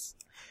Hannibal? Yes.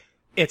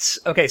 It's,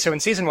 okay, so in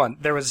season 1,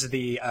 there was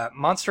the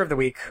Monster of the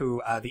Week,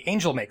 the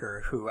Angel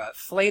Maker, who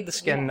flayed the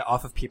skin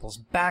off of people's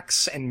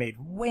backs and made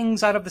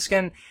wings out of the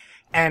skin.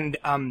 And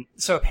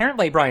so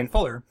apparently Brian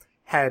Fuller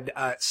had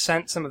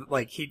sent some of,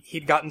 like,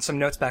 he'd gotten some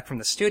notes back from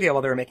the studio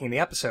while they were making the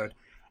episode,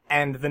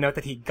 and the note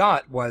that he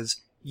got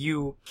was,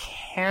 you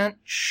can't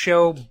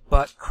show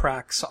butt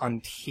cracks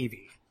on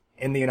TV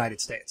in the United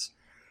States.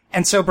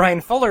 And so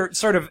Brian Fuller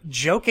sort of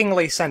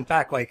jokingly sent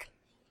back, like,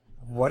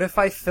 what if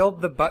I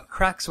filled the butt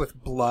cracks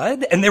with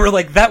blood? And they were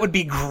like, that would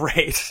be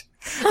great.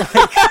 Like,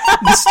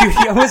 the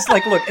studio was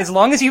like, look, as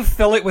long as you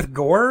fill it with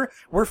gore,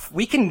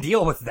 we can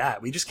deal with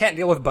that. We just can't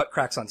deal with butt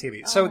cracks on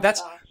TV. So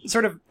that's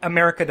sort of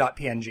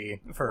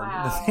America.png for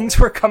the things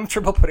we're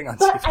comfortable putting on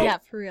TV. Yeah,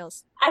 for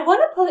reals. I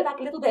want to pull it back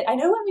a little bit. I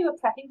know when we were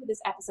prepping for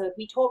this episode,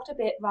 we talked a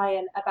bit,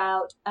 Ryan,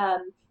 about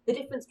the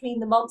difference between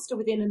the monster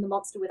within and the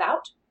monster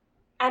without.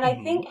 And I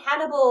think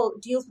Hannibal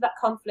deals with that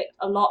conflict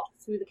a lot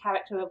through the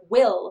character of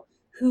Will,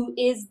 who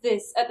is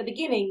this, at the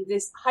beginning,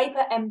 this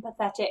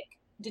hyper-empathetic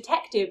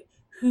detective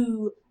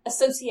who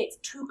associates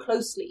too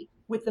closely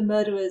with the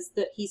murderers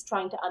that he's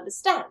trying to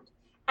understand.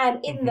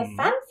 And in the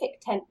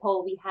fanfic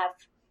tentpole we have,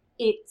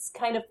 it's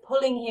kind of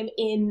pulling him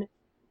in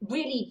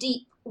really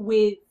deep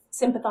with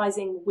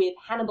sympathizing with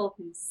Hannibal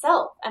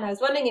himself. And I was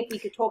wondering if we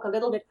could talk a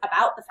little bit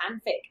about the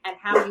fanfic and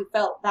how you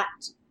felt that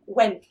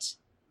went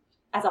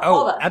as a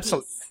horror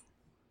absolutely. piece.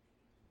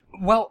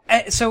 Well,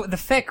 so the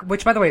fic,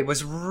 which by the way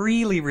was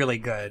really, really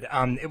good.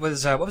 It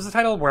was what was the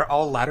title? Where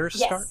All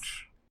Ladders Start.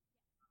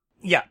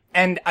 Yeah,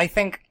 and I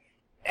think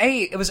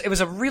it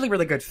was a really,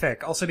 really good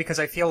fic. Also because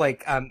I feel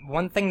like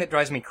one thing that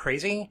drives me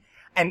crazy,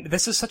 and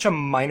this is such a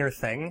minor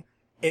thing,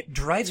 it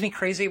drives me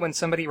crazy when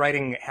somebody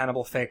writing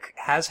Hannibal fic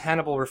has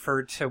Hannibal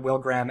referred to Will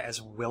Graham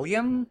as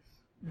William,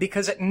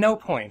 because at no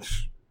point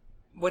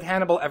would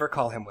Hannibal ever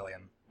call him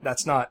William.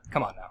 That's not.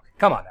 Come on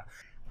now.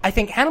 I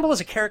think Hannibal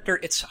as a character,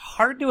 it's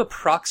hard to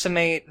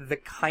approximate the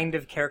kind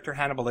of character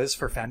Hannibal is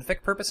for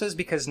fanfic purposes,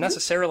 because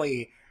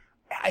necessarily,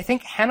 I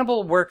think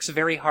Hannibal works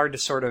very hard to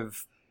sort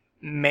of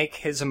make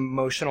his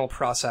emotional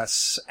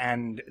process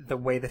and the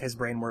way that his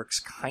brain works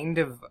kind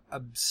of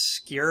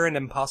obscure and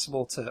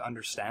impossible to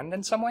understand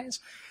in some ways.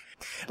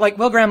 Like,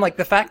 Will Graham, like,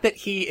 the fact that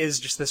he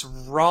is just this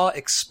raw,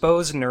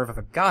 exposed nerve of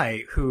a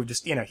guy who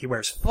just, he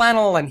wears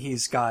flannel and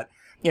he's got,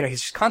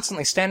 he's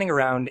constantly standing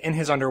around in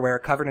his underwear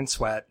covered in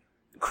sweat,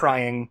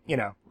 crying,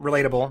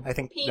 relatable. I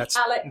think that's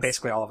Alex.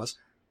 basically all of us.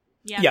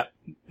 Yeah.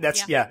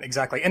 Yeah,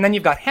 exactly. And then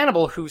you've got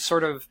Hannibal, who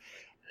sort of,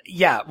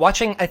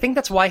 watching, I think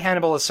that's why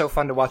Hannibal is so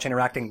fun to watch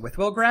interacting with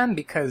Will Graham,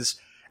 because,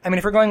 I mean,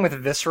 if we're going with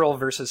visceral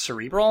versus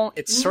cerebral,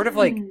 it's sort of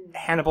like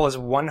Hannibal is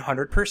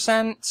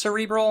 100%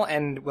 cerebral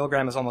and Will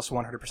Graham is almost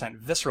 100%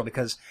 visceral,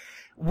 because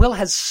Will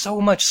has so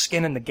much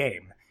skin in the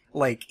game.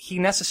 Like,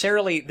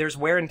 there's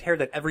wear and tear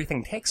that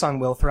everything takes on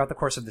Will throughout the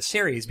course of the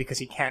series because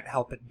he can't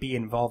help but be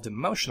involved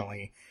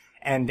emotionally.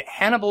 And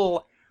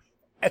Hannibal,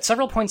 at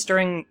several points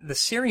during the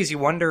series, you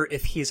wonder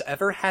if he's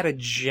ever had a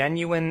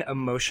genuine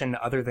emotion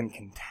other than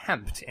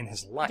contempt in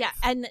his life. Yeah,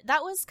 and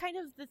that was kind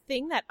of the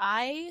thing that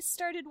I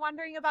started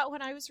wondering about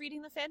when I was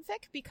reading the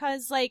fanfic,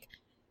 because, like,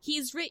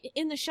 he's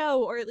in the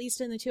show, or at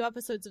least in the 2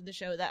 episodes of the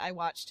show that I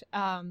watched,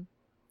 and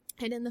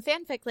in the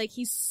fanfic, like,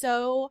 he's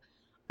so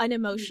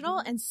unemotional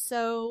and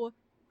so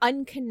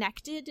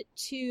unconnected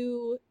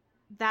to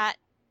that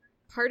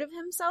part of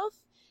himself.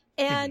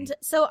 And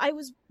so I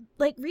was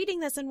like reading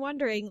this and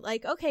wondering,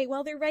 like, okay,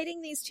 well, they're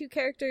writing these two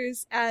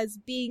characters as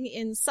being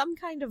in some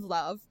kind of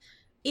love.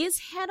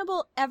 Is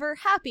Hannibal ever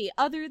happy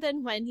other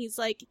than when he's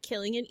like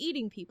killing and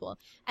eating people?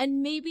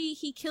 And maybe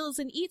he kills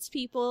and eats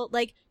people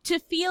like to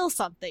feel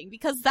something,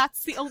 because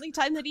that's the only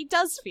time that he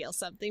does feel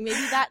something. Maybe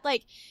that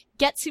like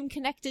gets him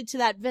connected to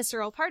that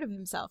visceral part of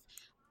himself.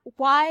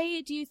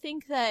 Why do you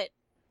think that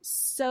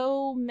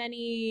so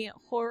many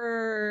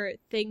horror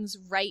things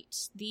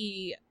write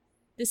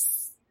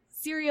this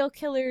serial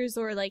killers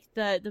or like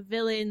the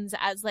villains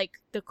as like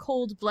the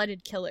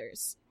cold-blooded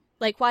killers?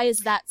 Like, why is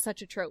that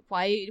such a trope?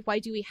 Why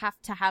do we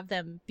have to have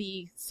them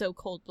be so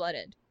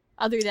cold-blooded,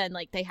 other than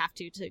like they have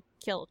to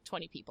kill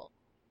 20 people?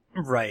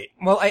 Right.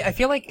 Well, I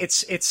feel like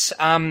it's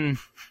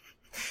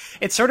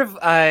sort of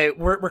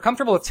we're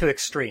comfortable with two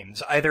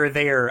extremes. Either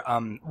they're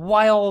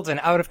wild and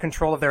out of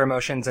control of their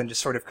emotions and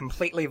just sort of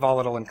completely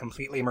volatile and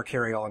completely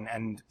mercurial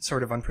and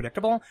sort of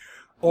unpredictable,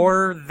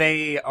 or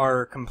they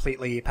are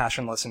completely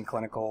passionless and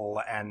clinical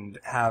and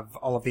have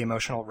all of the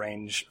emotional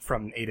range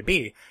from A to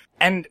B.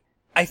 And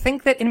I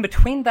think that in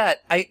between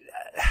that,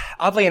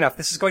 oddly enough,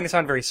 this is going to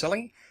sound very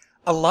silly,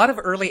 a lot of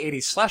early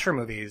 80s slasher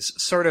movies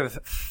sort of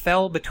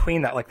fell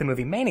between that, like the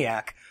movie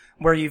Maniac,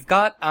 where you've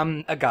got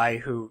a guy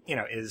who, you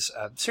know, is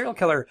a serial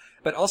killer,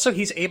 but also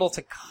he's able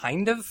to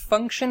kind of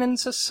function in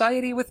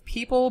society with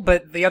people,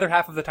 but the other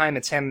half of the time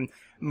it's him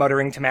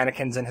muttering to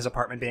mannequins in his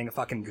apartment being a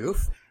fucking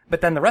goof. But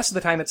then the rest of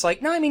the time it's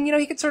like, no, I mean, you know,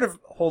 he could sort of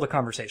hold a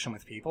conversation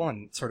with people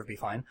and sort of be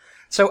fine.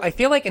 So I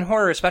feel like in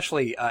horror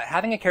especially,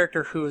 having a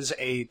character who's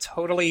a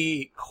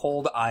totally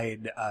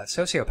cold-eyed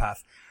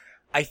sociopath,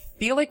 I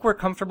feel like we're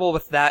comfortable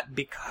with that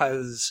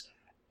because,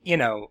 you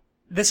know,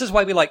 this is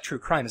why we like true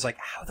crime, is like,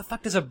 how the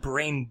fuck does a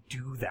brain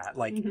do that?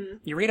 Like,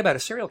 you read about a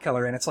serial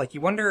killer and it's like,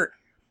 you wonder,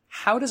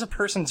 how does a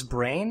person's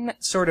brain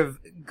sort of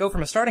go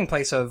from a starting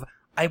place of,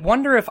 I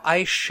wonder if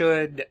I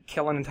should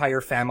kill an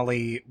entire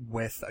family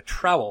with a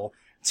trowel,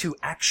 to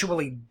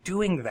actually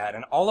doing that,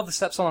 and all of the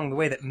steps along the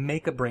way that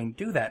make a brain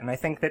do that. And I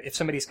think that if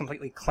somebody's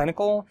completely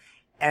clinical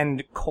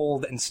and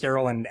cold and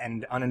sterile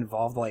and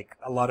uninvolved, like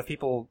a lot of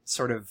people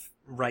sort of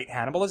write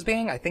Hannibal as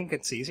being, I think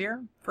it's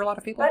easier for a lot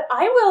of people. But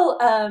I will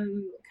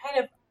kind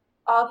of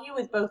argue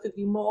with both of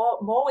you,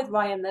 more with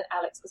Ryan than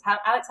Alex, because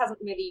Alex hasn't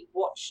really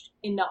watched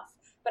enough.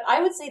 But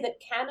I would say that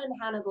canon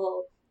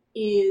Hannibal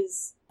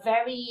is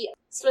very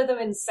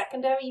Slytherin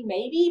secondary,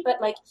 maybe,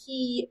 but like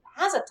he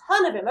has a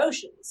ton of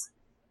emotions.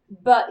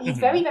 But he's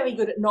very, very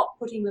good at not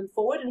putting them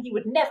forward, and he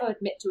would never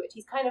admit to it.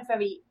 He's kind of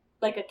very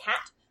like a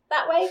cat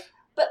that way.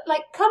 But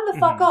like, come the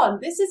fuck on.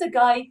 This is a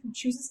guy who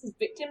chooses his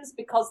victims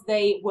because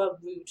they were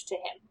rude to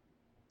him.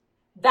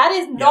 That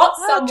is not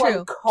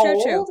someone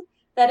cold. True.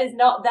 That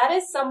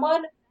is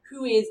someone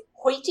who is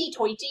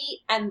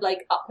hoity-toity and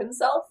like up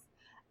himself.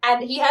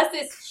 And he has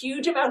this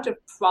huge amount of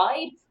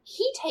pride.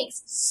 He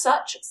takes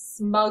such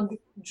smug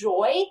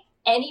joy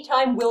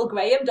anytime Will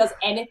Graham does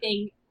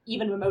anything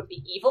even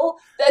remotely evil.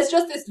 There's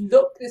just this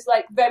look, this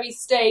like very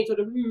staid sort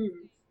of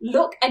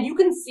look, and you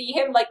can see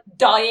him like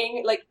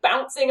dying, like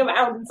bouncing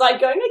around inside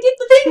going, I did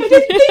the thing, I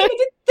did the thing, I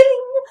did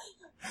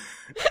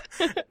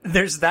the thing.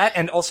 There's that,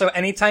 and also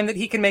anytime that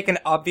he can make an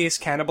obvious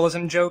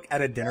cannibalism joke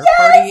at a dinner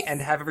party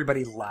and have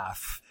everybody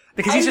laugh.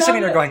 Because he's just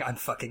sitting there going, I'm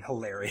fucking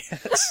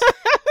hilarious.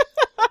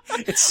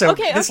 It's so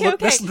okay. This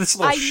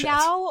little I shit.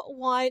 now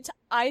want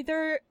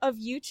either of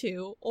you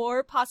two,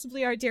 or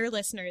possibly our dear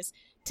listeners,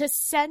 to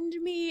send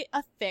me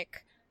a fic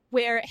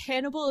where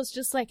Hannibal is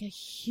just like a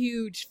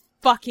huge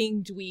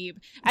fucking dweeb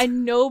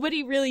and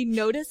nobody really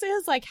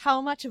notices like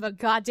how much of a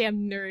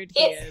goddamn nerd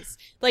he is.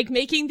 Like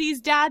making these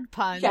dad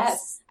puns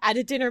at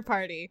a dinner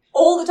party.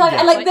 All the time. Yeah.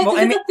 And like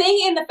there's a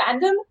thing in the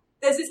fandom,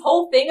 there's this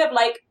whole thing of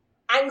like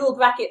angle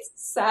brackets,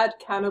 sad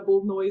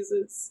cannibal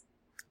noises.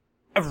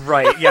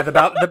 Right, yeah,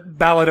 the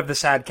Ballad of the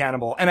Sad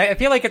Cannibal. And I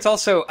feel like it's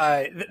also,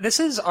 this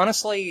is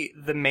honestly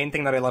the main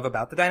thing that I love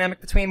about the dynamic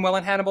between Will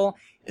and Hannibal,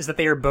 is that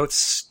they are both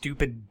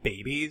stupid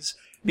babies.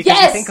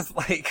 Because you think of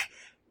like,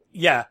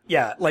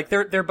 like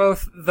they're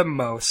both the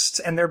most,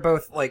 and they're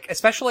both like,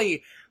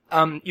 especially,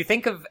 you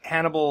think of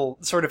Hannibal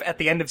sort of at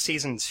the end of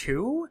season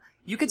 2,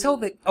 you could tell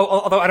that,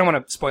 although I don't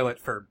want to spoil it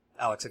for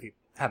Alex if you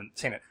haven't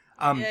seen it.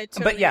 Totally,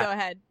 but yeah. Go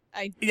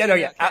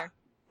ahead.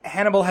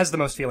 Hannibal has the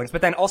most feelings,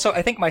 but then also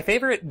I think my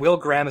favorite Will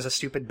Graham as a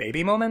stupid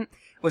baby moment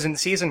was in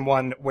season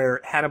 1 where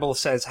Hannibal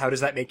says, how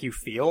does that make you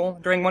feel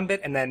during one bit?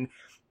 And then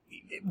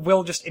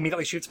Will just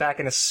immediately shoots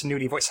back in a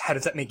snooty voice, how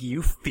does that make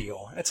you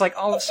feel? It's like,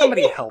 oh,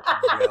 somebody help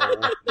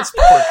Will. This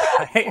poor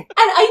guy. And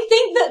I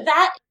think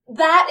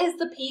that is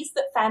the piece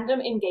that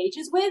fandom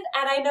engages with,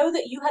 and I know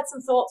that you had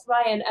some thoughts,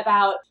 Ryan,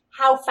 about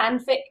how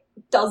fanfic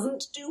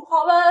doesn't do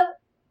horror.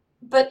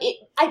 But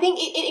I think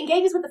it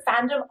engages with the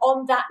fandom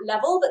on that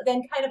level, but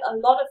then kind of a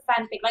lot of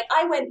fanfic. Like,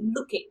 I went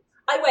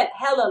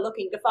hella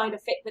looking to find a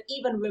fic that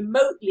even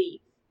remotely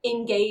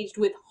engaged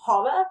with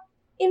horror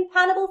in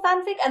Hannibal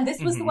fanfic, and this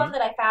was the one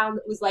that I found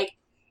that was, like,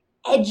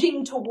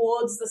 edging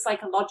towards the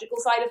psychological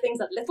side of things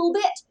a little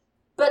bit.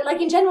 but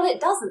like in general it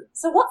doesn't.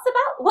 So what's that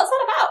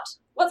about?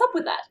 What's up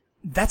with that?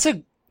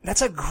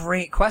 That's a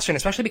great question,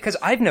 especially because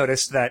I've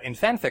noticed that in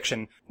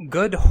fanfiction,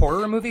 good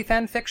horror movie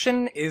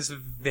fanfiction is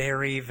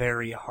very,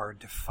 very hard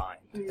to find.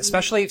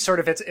 Especially sort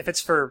of if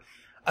it's for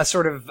a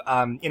sort of,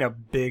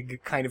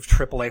 big kind of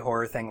AAA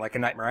horror thing like A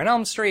Nightmare on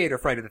Elm Street or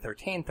Friday the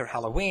 13th or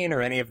Halloween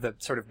or any of the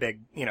sort of big,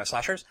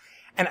 slashers.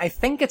 And I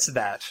think it's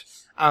that,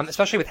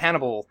 especially with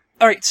Hannibal.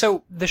 Alright,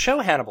 so the show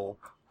Hannibal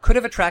could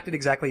have attracted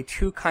exactly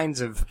two kinds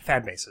of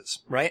fan bases,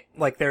 right?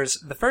 Like there's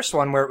the first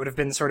one where it would have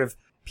been sort of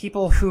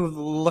people who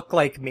look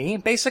like me,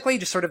 basically,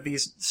 just sort of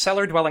these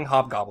cellar-dwelling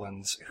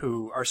hobgoblins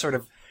who are sort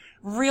of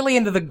really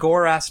into the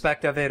gore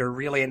aspect of it or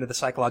really into the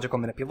psychological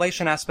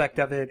manipulation aspect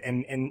of it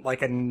in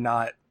like a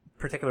not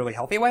particularly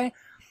healthy way.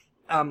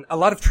 A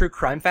lot of true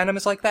crime fandom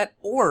is like that,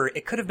 or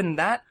it could have been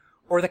that,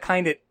 or the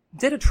kind it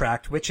did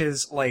attract, which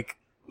is like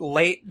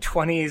late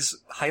 20s,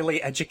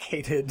 highly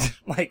educated,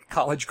 like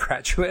college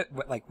graduate,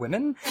 like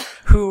women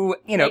who,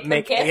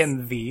 make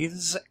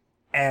AMVs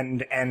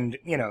and,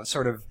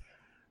 sort of,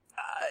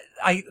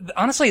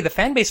 honestly, the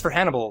fan base for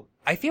Hannibal,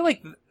 I feel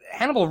like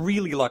Hannibal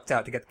really lucked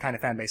out to get the kind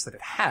of fan base that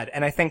it had.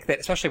 And I think that,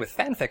 especially with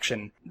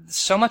fanfiction,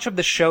 so much of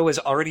the show is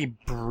already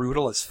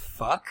brutal as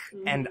fuck.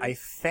 And I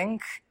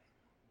think,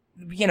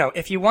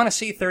 if you want to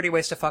see 30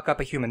 Ways to Fuck Up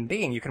a Human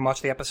Being, you can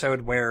watch the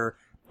episode where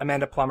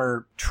Amanda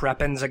Plummer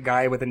treppins a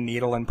guy with a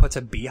needle and puts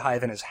a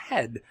beehive in his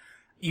head.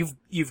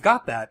 You've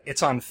got that.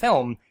 It's on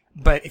film.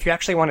 But if you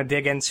actually want to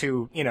dig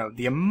into,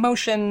 the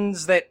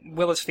emotions that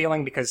Will is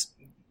feeling because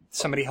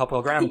somebody help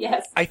Will Graham.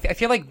 Yes. I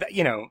feel like,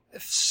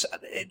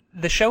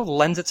 the show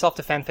lends itself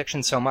to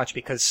fanfiction so much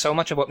because so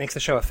much of what makes the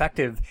show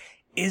effective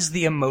is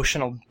the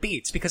emotional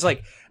beats. Because,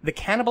 like, the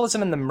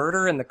cannibalism and the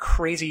murder and the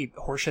crazy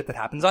horseshit that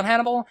happens on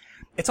Hannibal,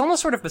 it's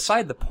almost sort of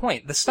beside the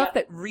point. The stuff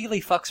that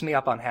really fucks me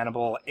up on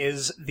Hannibal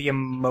is the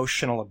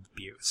emotional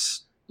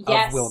abuse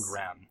of Will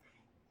Graham.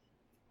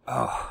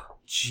 Oh,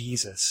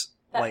 Jesus.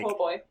 That poor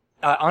boy.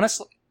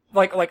 Honestly,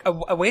 like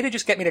a way to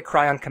just get me to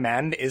cry on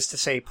command is to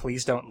say,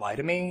 please don't lie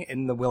to me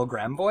in the Will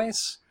Graham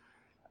voice.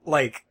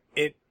 Like,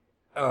 it,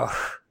 The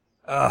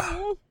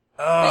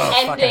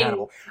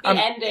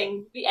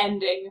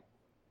ending.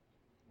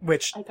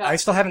 Which I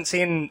still haven't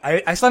seen,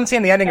 I still haven't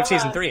seen the ending of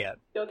season 3 yet.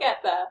 You'll get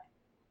there.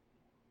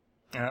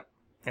 Yeah.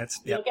 It's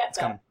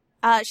coming.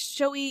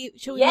 Shall we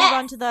move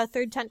on to the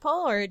third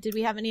tentpole, or did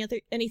we have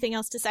anything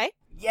else to say?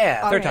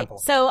 Yeah, third tentpole.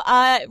 So,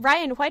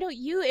 Ryan, why don't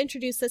you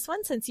introduce this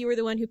one since you were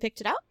the one who picked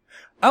it out?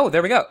 Oh,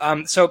 there we go.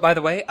 So by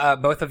the way,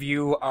 both of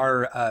you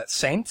are,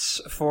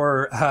 saints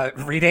for,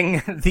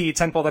 reading the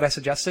tentpole that I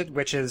suggested,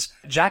 which is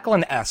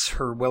Jacqueline S.,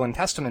 Her Will and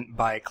Testament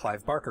by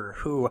Clive Barker,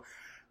 who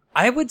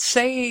I would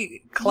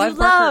say Clive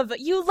Barker.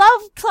 You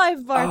love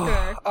Clive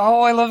Barker.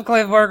 Oh, I love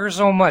Clive Barker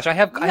so much. I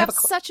have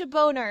such a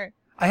boner.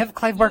 I have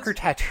Clive Barker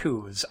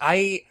tattoos.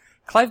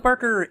 Clive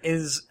Barker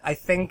is, I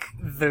think,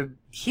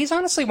 he's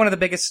honestly one of the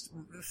biggest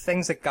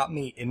things that got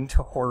me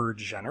into horror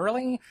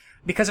generally,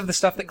 because of the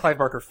stuff that Clive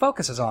Barker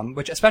focuses on,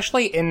 which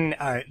especially in,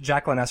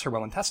 Jacqueline S. Her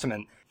Will and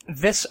Testament.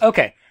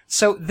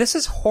 So this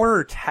is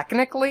horror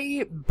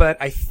technically, but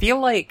I feel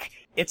like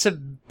it's a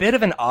bit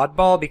of an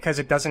oddball because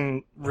it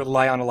doesn't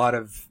rely on a lot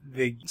of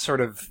the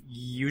sort of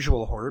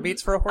usual horror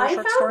beats for a horror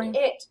short story. I found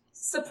it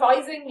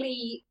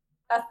surprisingly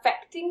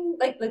affecting,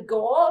 like, the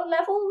gore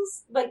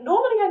levels. Like,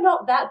 normally I'm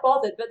not that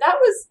bothered, but that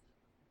was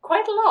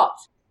quite a lot.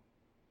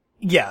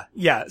 Yeah.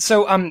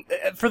 So,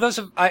 for those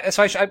of, I just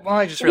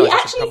realized we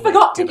actually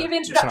forgot to give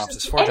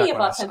introductions to any of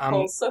our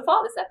tentpoles so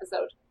far this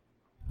episode.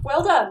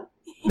 Well done.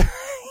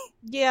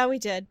 Yeah, we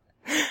did.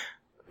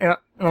 Yeah,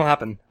 it'll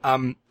happen.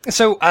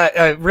 So,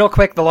 real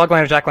quick, the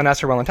logline of Jacqueline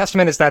S. Her Will and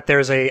Testament is that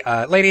there's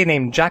a lady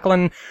named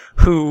Jacqueline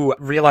who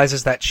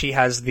realizes that she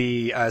has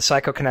the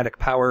psychokinetic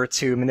power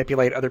to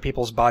manipulate other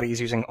people's bodies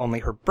using only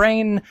her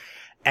brain,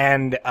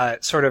 and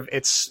sort of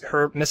it's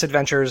her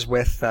misadventures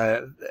with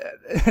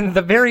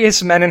the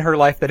various men in her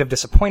life that have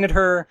disappointed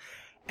her,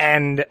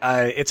 and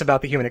it's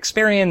about the human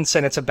experience,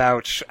 and it's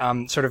about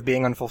sort of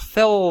being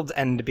unfulfilled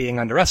and being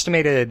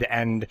underestimated,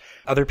 and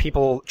other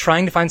people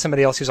trying to find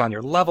somebody else who's on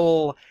your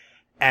level,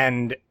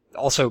 and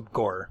also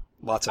gore.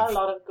 A lot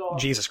of gore.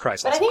 Jesus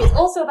Christ. But I think it's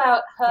also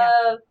about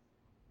her.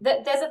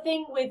 There's a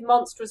thing with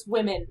monstrous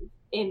women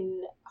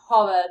in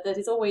horror that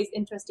is always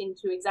interesting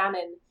to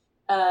examine,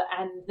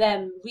 and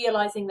them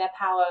realizing their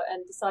power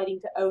and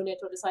deciding to own it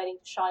or deciding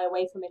to shy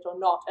away from it or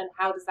not, and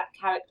how does that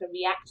character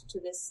react to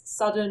this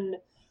sudden.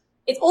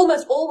 It's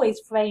almost always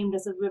framed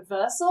as a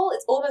reversal.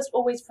 It's almost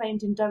always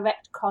framed in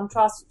direct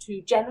contrast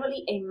to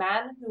generally a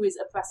man who is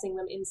oppressing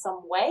them in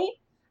some way,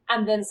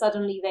 and then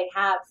suddenly they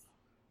have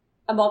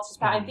a monstrous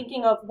power. I'm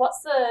thinking of,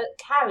 what's the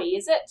Carrie?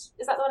 Is that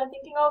the one I'm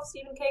thinking of?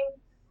 Stephen King?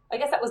 I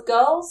guess that was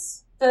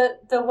Girls, the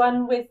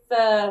one with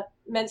the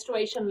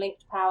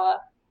menstruation-linked power.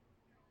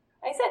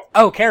 I said.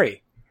 Oh,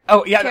 Carrie.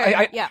 Oh, yeah.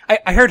 Carrie,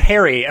 I heard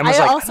Harry and was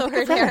I like. also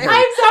heard Harry. I'm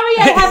sorry,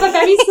 I have a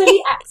very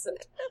silly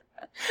accent.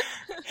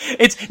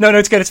 It's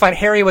good. It's fine.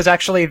 Harry was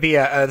actually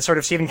the sort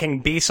of Stephen King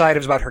B-side. It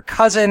was about her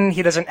cousin.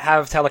 He doesn't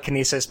have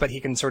telekinesis, but he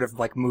can sort of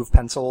like move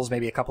pencils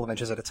maybe a couple of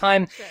inches at a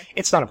time. Sure.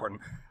 It's not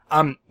important.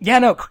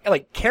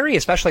 Like Carrie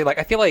especially, like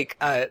I feel like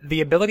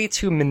the ability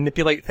to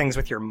manipulate things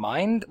with your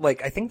mind,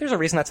 like I think there's a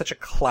reason that's such a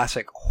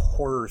classic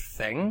horror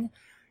thing,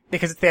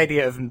 because it's the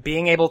idea of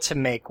being able to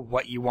make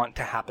what you want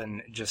to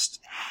happen just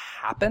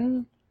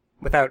happen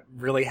without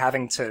really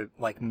having to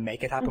like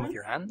make it happen with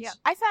your hands. Yeah,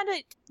 I found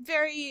it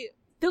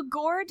the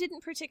gore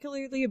didn't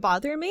particularly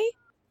bother me.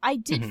 I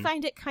did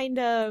find it kind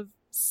of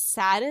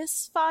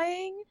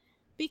satisfying,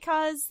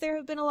 because there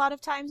have been a lot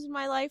of times in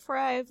my life where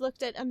I've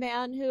looked at a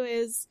man who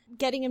is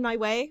getting in my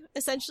way,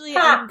 essentially,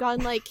 and gone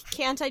like,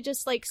 can't I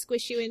just like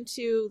squish you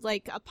into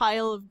like a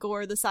pile of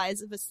gore the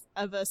size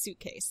of a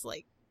suitcase?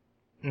 Like,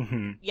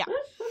 yeah.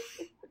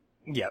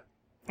 Yep.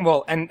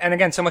 Well, and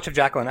again, so much of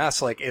Jacqueline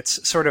S., like,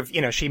 it's sort of,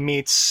 she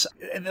meets,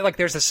 like,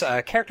 there's this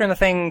character in the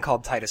thing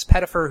called Titus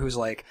Pettifer, who's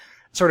like,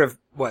 sort of,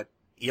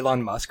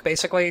 Elon Musk,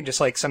 basically, just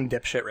like some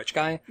dipshit rich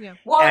guy. Yeah.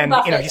 Warren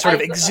Buffett, he sort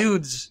of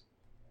exudes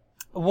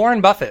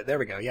Warren Buffett, there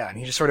we go, yeah, and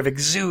he just sort of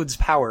exudes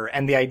power,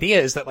 and the idea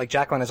is that, like,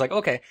 Jacqueline is like,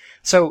 okay,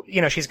 so,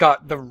 she's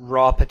got the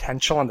raw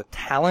potential and the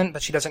talent,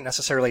 but she doesn't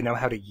necessarily know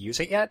how to use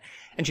it yet,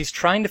 and she's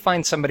trying to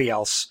find somebody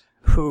else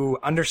who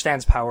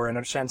understands power and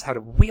understands how to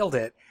wield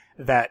it,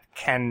 that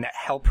can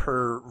help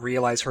her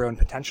realize her own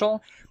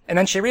potential. And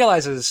then she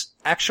realizes,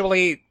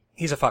 actually,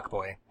 he's a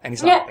fuckboy, and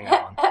he's not helping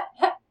anyone.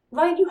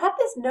 Ryan, you had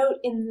this note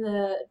in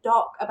the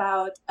doc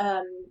about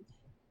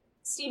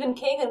Stephen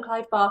King and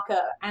Clive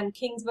Barker, and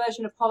King's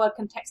version of horror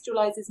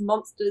contextualizes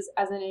monsters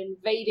as an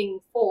invading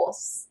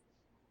force.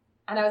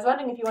 And I was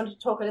wondering if you wanted to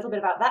talk a little bit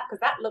about that,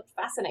 because that looked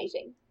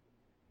fascinating.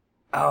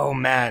 Oh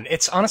man,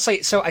 it's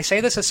honestly, so I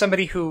say this as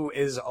somebody who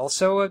is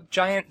also a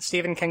giant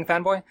Stephen King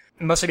fanboy,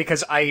 mostly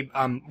because I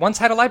once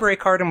had a library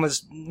card and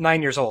was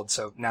 9 years old,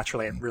 so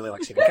naturally I really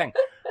like Stephen King.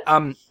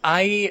 One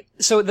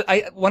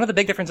of the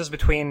big differences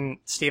between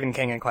Stephen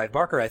King and Clive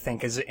Barker, I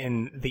think, is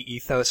in the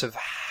ethos of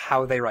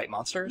how they write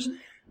monsters.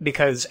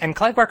 And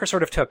Clive Barker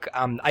sort of took,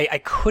 I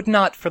could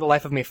not for the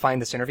life of me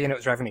find this interview, and it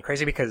was driving me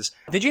crazy, because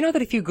did you know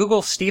that if you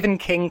Google Stephen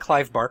King,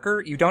 Clive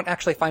Barker, you don't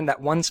actually find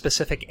that one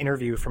specific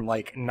interview from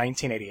like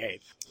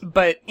 1988?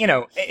 But,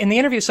 in the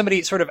interview,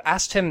 somebody sort of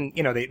asked him,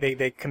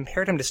 they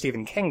compared him to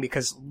Stephen King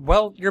because,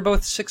 well, you're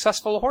both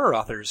successful horror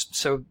authors,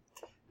 so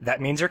that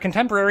means you're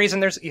contemporaries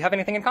and you have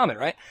anything in common,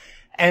 right?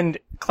 And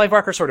Clive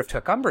Barker sort of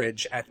took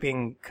umbrage at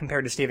being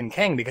compared to Stephen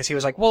King, because he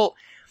was like, well,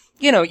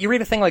 you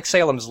read a thing like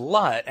Salem's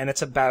Lot, and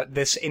it's about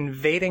this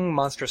invading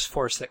monstrous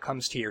force that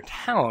comes to your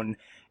town,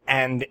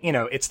 and,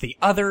 it's the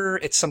other,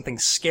 it's something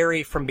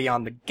scary from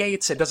beyond the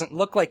gates, it doesn't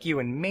look like you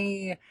and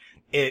me,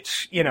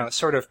 it,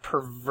 sort of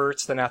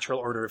perverts the natural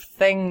order of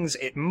things,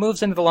 it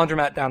moves into the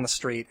laundromat down the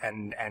street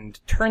and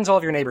turns all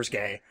of your neighbors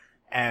gay,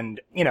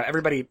 and,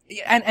 everybody,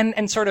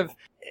 and sort of,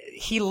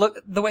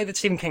 the way that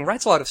Stephen King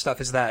writes a lot of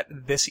stuff is that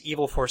this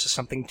evil force is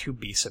something to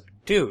be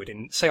subdued.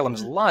 In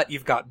Salem's Lot,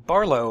 you've got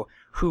Barlow,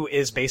 who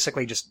is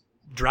basically just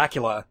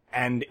Dracula,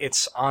 and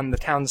it's on the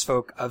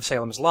townsfolk of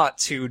Salem's Lot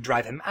to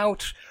drive him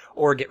out,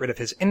 or get rid of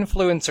his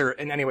influence, or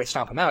in any way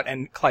stomp him out.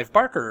 And Clive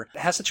Barker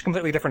has such a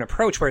completely different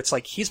approach, where it's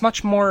like, he's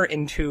much more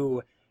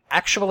into,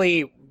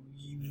 actually,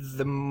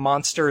 the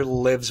monster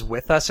lives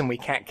with us, and we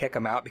can't kick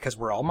him out because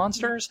we're all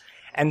monsters.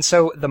 And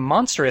so the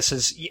monstrous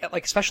is,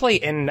 like, especially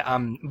in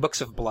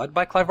Books of Blood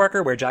by Clive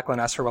Barker, where Jacqueline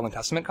S. Her Will and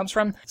Testament comes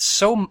from,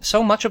 so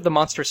much of the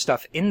monster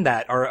stuff in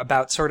that are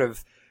about sort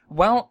of,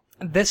 well,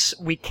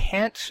 we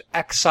can't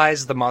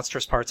excise the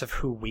monstrous parts of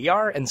who we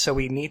are, and so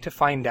we need to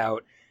find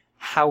out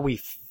how we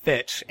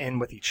fit in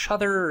with each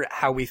other,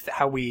 how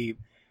we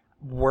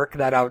work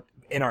that out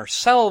in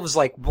ourselves,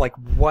 like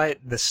what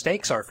the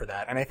stakes are for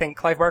that. And I think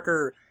Clive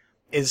Barker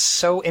is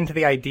so into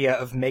the idea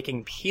of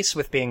making peace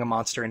with being a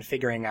monster and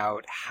figuring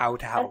out how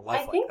to have a life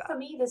like that. I think for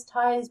me this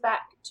ties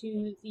back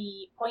to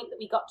the point that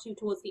we got to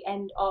towards the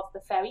end of the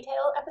fairy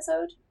tale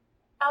episode,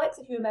 Alex,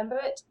 if you remember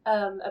it,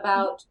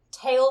 about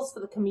tales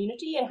for the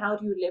community and how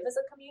do you live as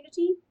a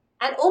community.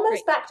 And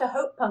almost back to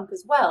Hope Punk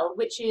as well,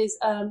 which is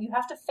you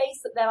have to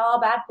face that there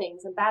are bad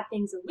things and bad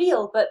things are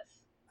real, but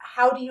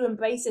how do you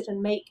embrace it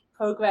and make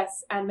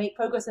progress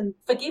and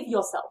forgive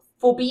yourself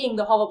for being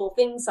the horrible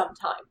thing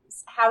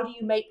sometimes? How do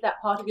you make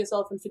that part of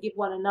yourself and forgive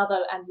one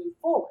another and move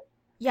forward?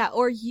 Yeah,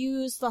 or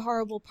use the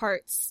horrible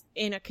parts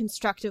in a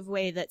constructive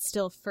way that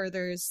still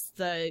furthers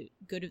the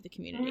good of the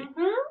community.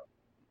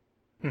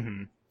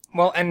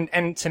 Well,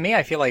 and to me,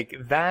 I feel like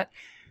that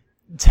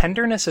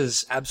tenderness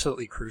is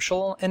absolutely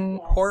crucial in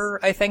horror,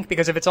 I think,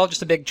 because if it's all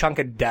just a big chunk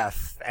of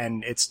death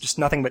and it's just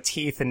nothing but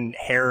teeth and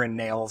hair and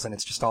nails and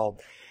it's just all,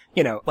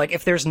 like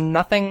if there's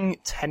nothing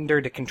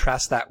tender to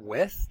contrast that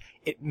with,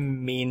 it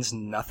means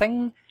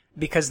nothing,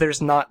 because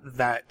there's not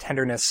that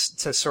tenderness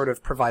to sort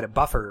of provide a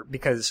buffer,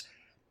 because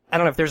I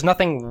don't know, if there's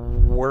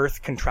nothing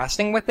worth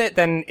contrasting with it,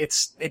 then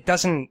it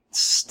doesn't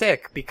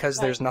stick because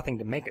there's nothing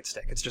to make it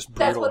stick. It's just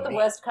brutal. That's what the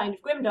worst kind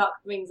of grimdark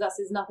brings us,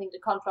 is nothing to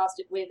contrast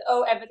it with.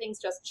 Oh, everything's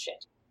just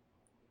shit.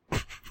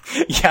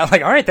 Yeah,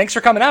 like, all right, thanks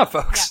for coming out,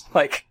 folks.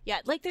 Like,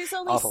 like there's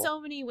only awful. so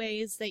many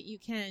ways that you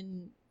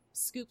can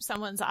scoop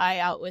someone's eye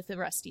out with a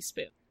rusty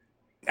spoon.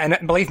 and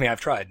believe me,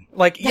 I've tried.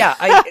 Like,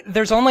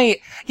 there's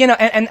only,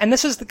 and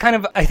this is the kind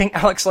of, I think,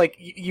 Alex, like,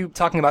 you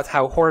talking about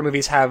how horror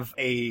movies have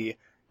a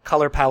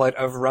color palette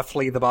of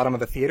roughly the bottom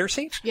of a theater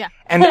seat. Yeah.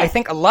 And I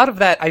think a lot of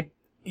that, I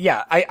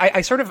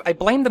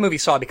blame the movie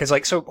Saw because,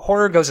 like, so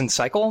horror goes in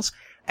cycles.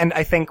 And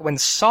I think when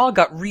Saw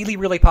got really,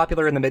 really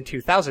popular in the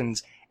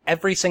mid-2000s,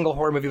 every single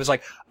horror movie was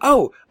like,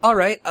 oh,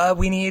 alright,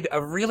 we need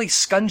a really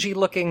scungy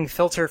looking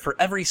filter for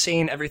every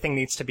scene, everything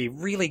needs to be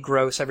really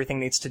gross, everything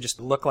needs to just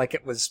look like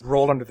it was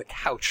rolled under the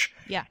couch.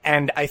 Yeah.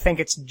 And I think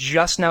it's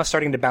just now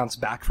starting to bounce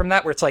back from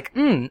that, where it's like,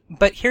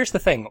 but here's the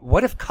thing,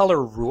 what if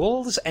color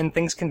rules and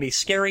things can be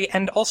scary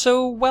and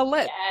also well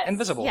lit and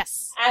visible?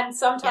 Yes. And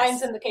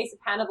sometimes, in the case of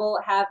Hannibal,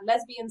 have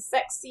lesbian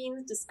sex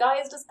scenes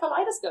disguised as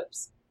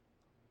kaleidoscopes.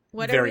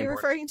 What Very are we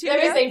important. referring to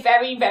There here? is a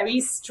very, very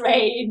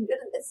strange...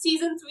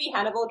 Season 3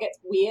 Hannibal gets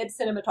weird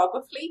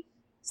cinematographically.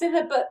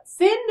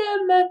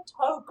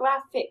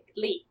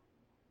 Cinematographically.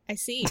 I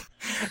see.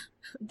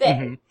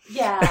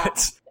 Yeah.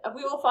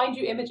 We will find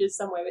you images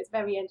somewhere. It's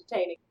very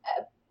entertaining.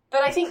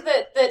 But I think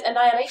that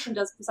Annihilation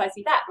does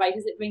precisely that, right?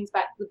 Is it brings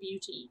back the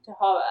beauty to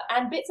horror.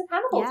 And bits of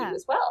Hannibal do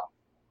as well.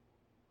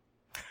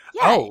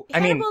 Yeah,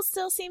 Hannibal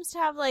still seems to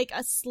have like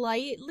a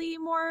slightly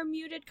more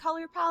muted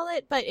color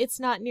palette, but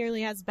it's not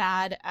nearly as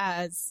bad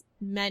as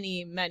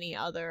many, many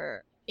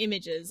other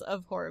images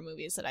of horror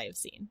movies that I have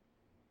seen.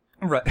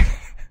 Right.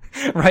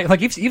 Right,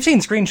 like you've seen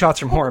screenshots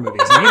from horror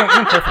movies, and you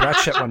don't care for that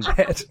shit one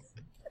bit.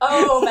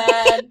 Oh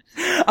man.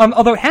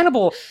 Although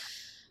Hannibal,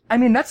 I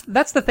mean,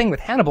 that's the thing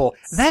with Hannibal.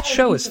 That So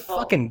show beautiful. is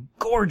fucking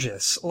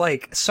gorgeous.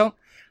 Like, so,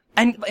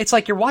 and it's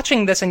like you're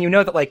watching this and you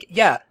know that, like,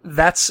 yeah,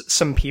 that's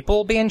some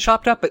people being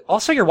chopped up, but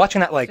also you're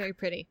watching that, like, Very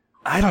pretty.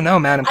 I don't know,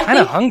 man, I'm kind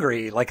of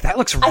hungry. Like, that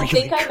looks really I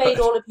think I good. made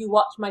all of you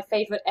watch my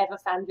favourite ever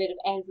fan vid of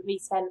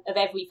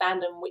every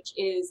fandom, which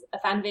is a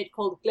fan vid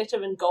called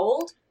Glitter and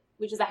Gold,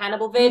 which is a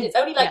Hannibal vid. It's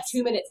only like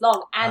 2 minutes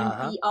long,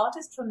 and the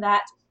artist from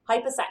that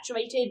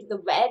hypersaturated the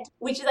red,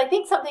 which is, I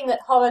think, something that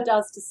horror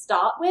does to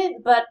start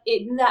with, but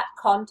in that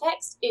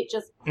context, it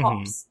just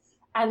pops.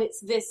 And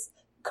it's this,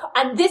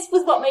 and this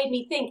was what made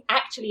me think,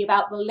 actually,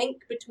 about the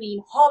link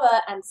between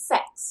horror and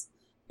sex.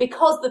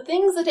 Because the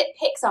things that it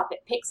picks up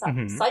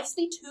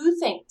precisely two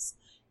things.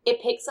 It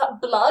picks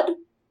up blood,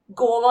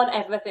 gore on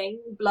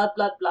everything, blood,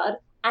 blood, blood,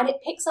 and it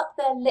picks up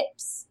their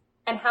lips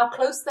and how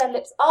close their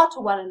lips are to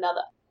one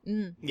another.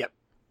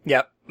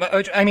 Yep.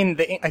 I mean,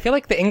 I feel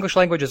like the English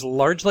language is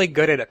largely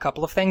good at a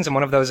couple of things, and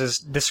one of those is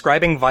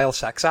describing vile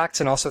sex acts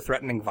and also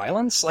threatening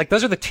violence. Like,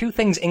 those are the two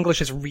things English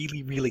is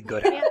really, really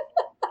good at.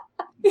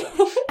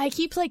 I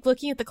keep like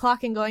looking at the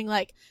clock and going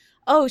like,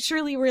 oh,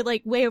 surely we're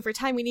like way over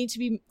time. We need to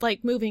be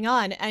like moving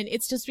on. And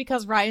it's just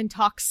because Ryan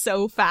talks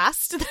so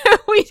fast that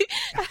we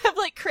have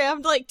like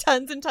crammed like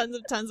tons and tons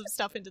of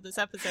stuff into this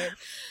episode.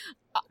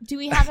 Do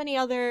we have any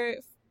other,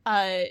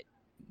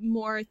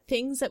 more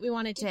things that we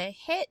wanted to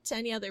hit?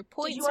 Any other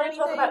points? Did you want to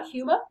talk about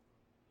humor?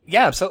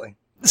 Yeah, absolutely.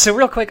 So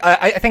real quick,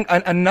 I think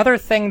another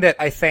thing that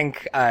I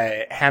think,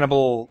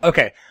 Hannibal,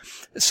 okay.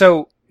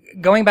 So,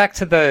 going back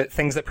to the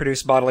things that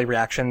produce bodily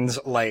reactions,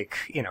 like,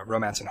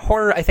 romance and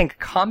horror, I think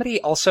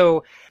comedy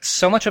also,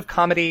 so much of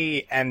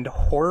comedy and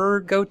horror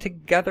go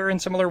together in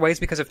similar ways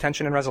because of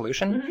tension and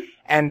resolution.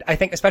 And I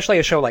think especially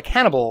a show like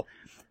Hannibal,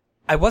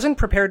 I wasn't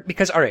prepared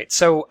because, alright,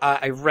 so,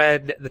 I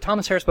read the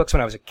Thomas Harris books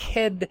when I was a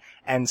kid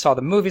and saw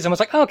the movies and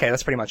was like, oh, okay,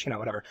 that's pretty much,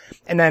 whatever.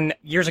 And then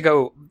years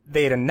ago,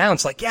 they had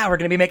announced, like, yeah, we're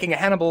gonna be making a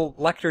Hannibal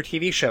Lecter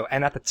TV show.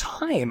 And at the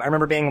time, I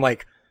remember being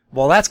like,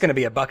 well, that's gonna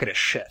be a bucket of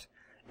shit.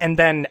 And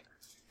then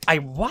I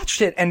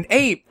watched it, and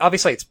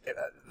obviously it's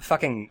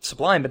fucking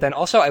sublime, but then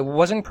also I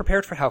wasn't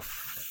prepared for how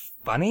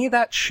funny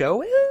that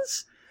show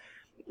is.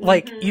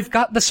 Like, you've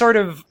got the sort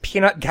of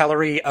peanut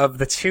gallery of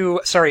the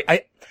two,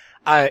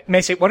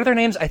 Macy, what are their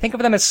names? I think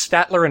of them as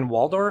Statler and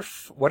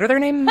Waldorf. What are their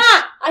names?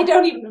 I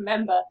don't even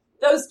remember.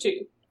 Those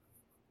two.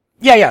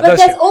 Yeah, but those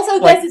there's two. also,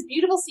 Like, there's this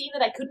beautiful scene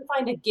that I couldn't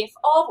find a gif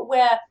of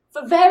where,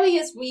 for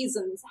various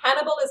reasons,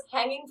 Hannibal is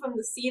hanging from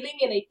the ceiling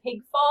in a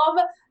pig farm,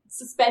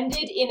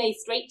 suspended in a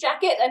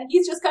straitjacket, and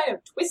he's just kind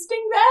of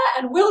twisting there,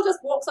 and Will just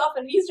walks off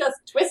and he's just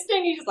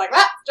twisting, he's just like,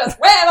 that's just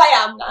where I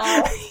am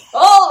now.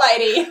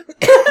 Alrighty.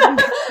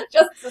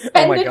 Just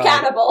suspended God.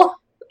 cannibal.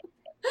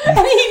 And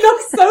he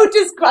looks so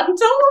disgruntled.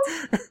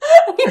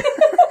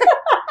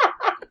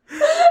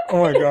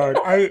 Oh my god.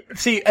 I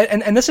see,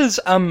 and this is,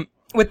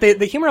 with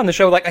the humor on the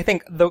show, like, I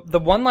think the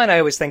one line I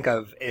always think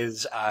of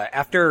is,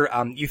 after,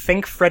 you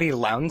think Freddie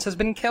Lounds has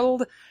been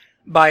killed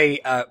by,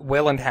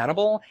 Will and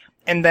Hannibal,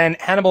 and then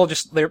Hannibal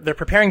they're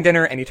preparing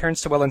dinner, and he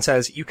turns to Will and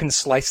says, you can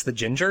slice the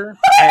ginger,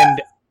 and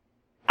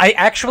I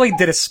actually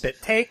did a spit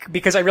take,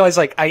 because I realized,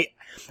 like, I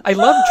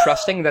love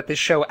trusting that this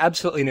show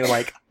absolutely knew,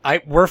 like,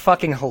 we're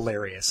fucking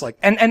hilarious, like,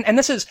 and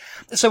this is,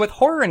 so with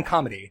horror and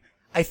comedy,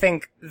 I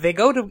think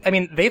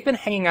they've been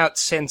hanging out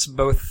since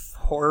both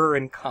horror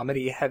and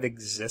comedy have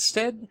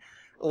existed.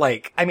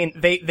 Like, I mean,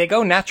 they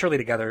go naturally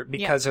together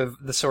because of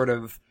the sort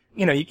of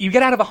you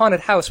get out of a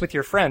haunted house with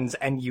your friends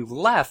and you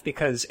laugh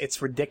because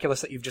it's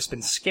ridiculous that you've just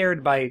been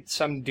scared by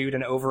some dude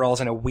in overalls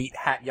and a wheat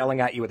hat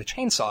yelling at you with a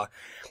chainsaw.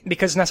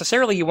 Because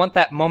necessarily you want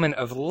that moment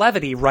of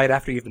levity right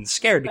after you've been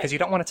scared, because you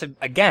don't want it to,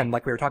 again,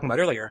 like we were talking about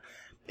earlier,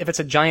 if it's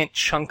a giant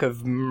chunk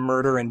of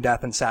murder and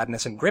death and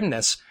sadness and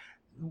grimness,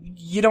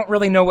 you don't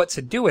really know what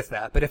to do with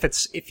that. But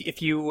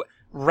if you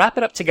wrap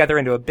it up together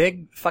into a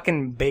big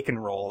fucking bacon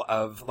roll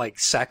of, like,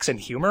 sex and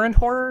humor and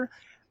horror,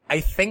 I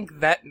think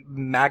that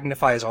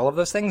magnifies all of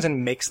those things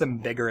and makes them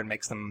bigger and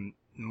makes them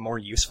more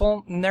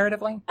useful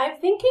narratively. I'm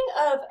thinking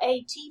of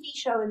a TV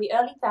show in the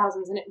early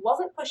thousands, and it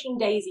wasn't Pushing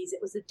Daisies,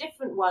 it was a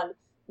different one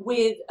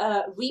with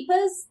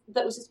Reapers.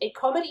 That was just a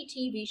comedy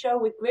TV show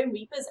with Grim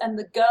Reapers, and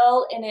the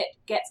girl in it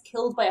gets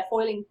killed by a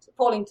falling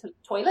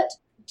toilet.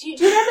 Do you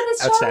remember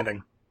this show?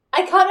 Outstanding.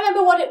 I can't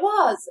remember what it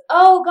was.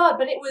 Oh god,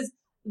 but it was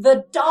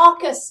the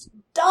darkest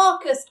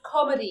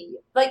comedy.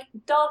 Like,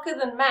 darker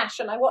than MASH,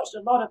 and I watched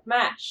a lot of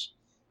MASH.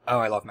 Oh,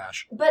 I love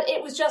MASH. But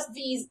it was just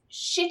these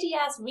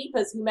shitty-ass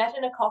Reapers who met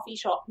in a coffee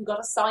shop who got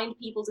assigned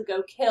people to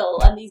go kill,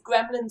 and these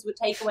gremlins would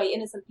take away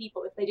innocent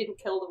people if they didn't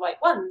kill the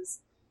right ones.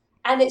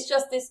 And it's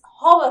just this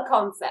horror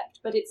concept,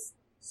 but it's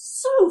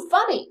so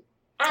funny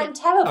and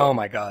terrible. Oh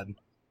my god.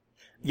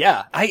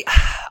 Yeah,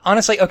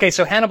 honestly, okay,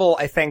 so Hannibal,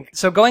 I think,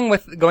 so going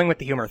with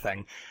the humor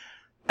thing,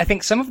 I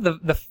think some of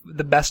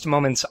the best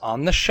moments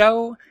on the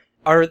show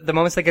are the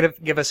moments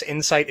that give us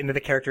insight into the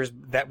characters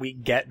that we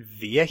get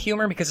via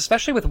humor, because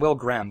especially with Will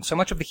Graham, so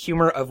much of the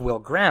humor of Will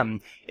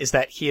Graham is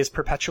that he is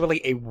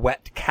perpetually a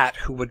wet cat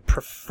who would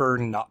prefer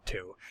not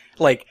to.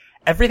 Like,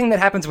 everything that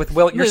happens with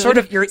Will, you're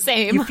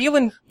Same. you feel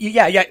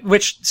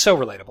which, so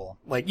relatable.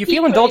 Like, you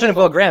feel indulgent of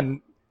Will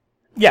Graham.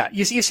 Yeah,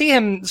 you see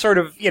him sort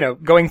of,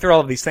 going through all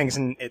of these things,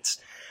 and it's,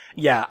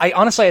 yeah, I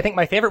think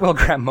my favorite Will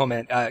Graham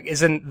moment,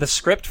 is in the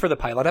script for the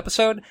pilot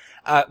episode,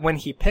 when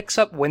he picks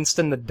up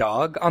Winston the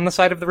dog on the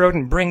side of the road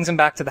and brings him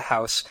back to the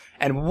house,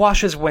 and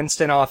washes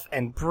Winston off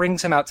and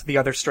brings him out to the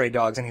other stray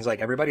dogs, and he's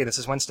like, everybody, this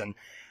is Winston.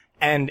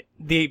 And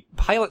the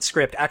pilot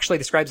script actually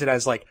describes it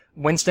as, like,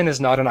 Winston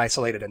is not an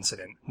isolated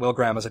incident. Will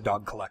Graham is a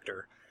dog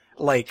collector.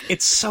 Like,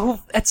 that's so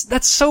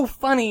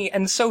funny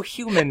and so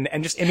human,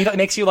 and just immediately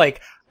makes you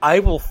like, I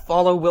will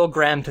follow Will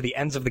Graham to the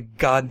ends of the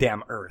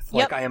goddamn earth.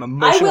 Yep. Like, I am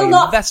emotionally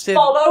invested. I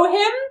will not follow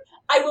him.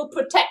 I will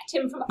protect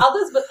him from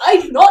others, but I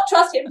do not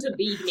trust him to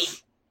lead me.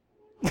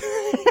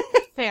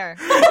 Fair.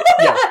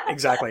 Yeah,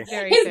 exactly.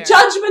 Very His fair.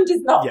 judgment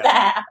is not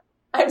there.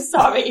 I'm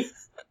sorry.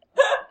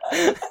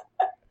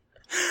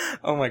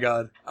 Oh my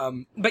god.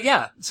 But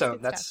yeah, so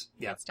Good that's, stuff.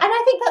 yeah. Good stuff. And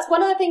I think that's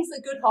one of the things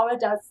that good horror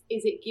does,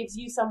 is it gives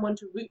you someone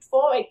to root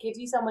for, it gives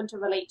you someone to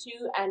relate to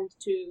and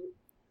to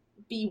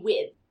be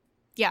with.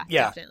 Yeah,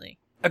 Yeah. definitely.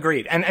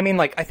 Agreed. And I mean,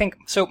 like, I think,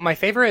 so my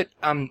favorite,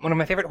 one of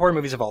my favorite horror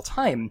movies of all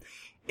time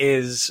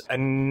is A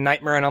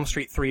Nightmare on Elm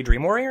Street 3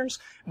 Dream Warriors,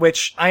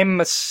 which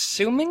I'm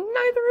assuming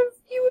neither of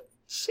you have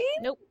seen?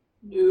 Nope.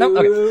 No?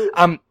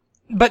 Okay.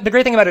 But the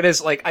great thing about it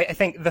is, like, I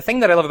think the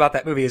thing that I love about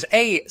that movie is,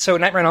 so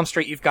Nightmare on Elm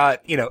Street, you've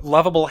got,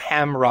 lovable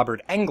ham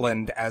Robert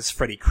Englund as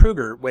Freddy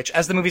Krueger, which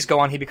as the movies go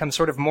on, he becomes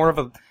sort of more of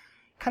a,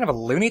 kind of a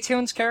Looney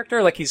Tunes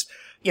character. Like, he's,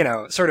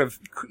 sort of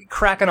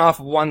cracking off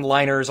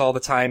one-liners all the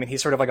time, and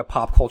he's sort of like a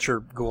pop culture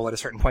ghoul at a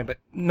certain point. But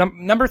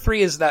number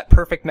 3 is that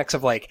perfect mix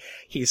of, like,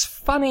 he's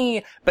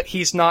funny, but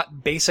he's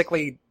not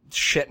basically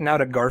shitting out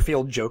a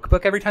Garfield joke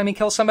book every time he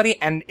kills somebody,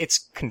 and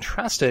it's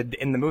contrasted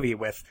in the movie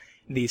with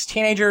these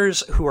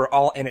teenagers who are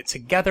all in it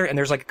together, and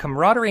there's like a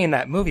camaraderie in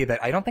that movie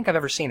that I don't think I've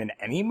ever seen in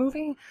any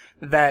movie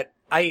that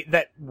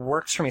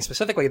works for me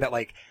specifically, that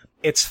like,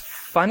 it's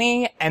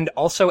funny, and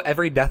also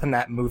every death in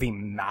that movie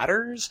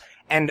matters,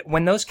 and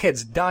when those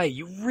kids die,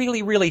 you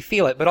really, really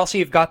feel it, but also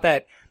you've got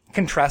that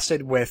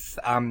contrasted with,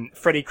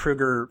 Freddy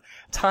Krueger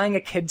tying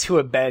a kid to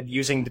a bed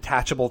using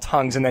detachable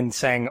tongues and then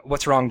saying,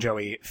 "What's wrong,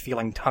 Joey?"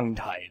 feeling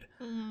tongue-tied.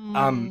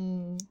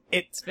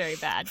 It's very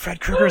bad. Freddy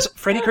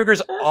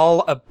Krueger's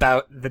all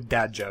about the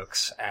dad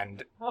jokes,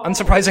 and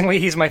unsurprisingly,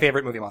 he's my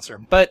favorite movie monster.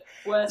 But,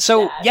 Worst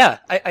so, dad.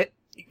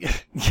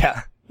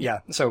 yeah,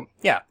 so,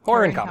 yeah,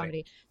 horror and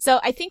comedy. So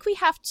I think we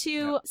have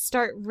to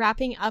start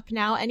wrapping up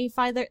now. Any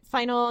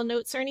final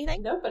notes or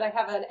anything? No, but I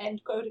have an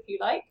end quote if you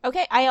like.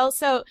 Okay, I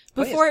also,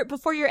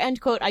 before your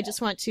end quote, I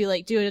just want to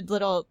like do a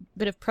little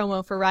bit of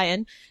promo for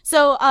Ryan.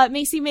 So,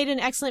 Macy made an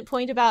excellent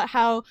point about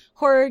how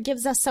horror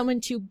gives us someone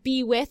to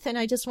be with, and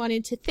I just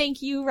wanted to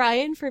thank you,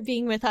 Ryan, for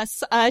being with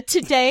us,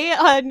 today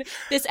on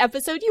this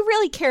episode. You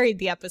really carried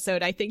the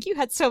episode, I think. You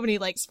had so many,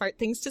 like, smart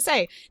things to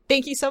say.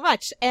 Thank you so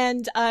much.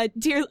 And,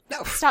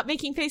 stop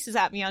making faces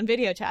at me on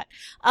video chat.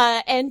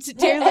 And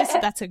dear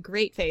listener, that's a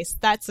great face.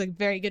 That's a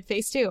very good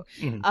face too.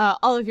 Mm-hmm.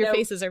 All of your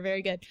faces are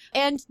very good.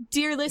 And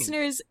dear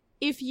listeners,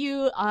 if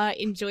you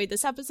enjoyed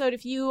this episode,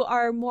 if you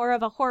are more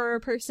of a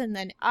horror person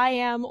than I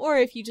am, or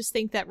if you just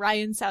think that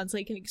Ryan sounds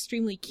like an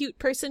extremely cute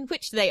person,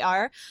 which they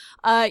are,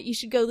 you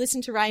should go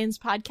listen to Ryan's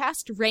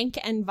podcast, Rank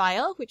and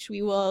Vile, which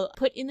we will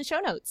put in the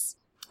show notes.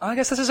 Oh, I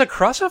guess this is a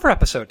crossover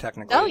episode,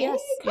 technically. Oh, yes.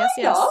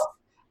 Kind of.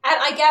 And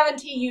I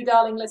guarantee you,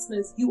 darling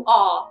listeners, you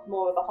are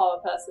more of a horror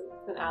person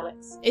than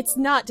Alex. It's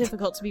not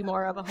difficult to be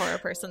more of a horror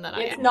person than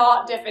I am. It's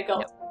not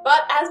difficult. No.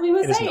 But as we were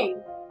It is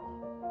saying,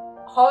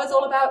 horror's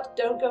all about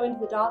don't go into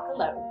the dark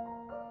alone.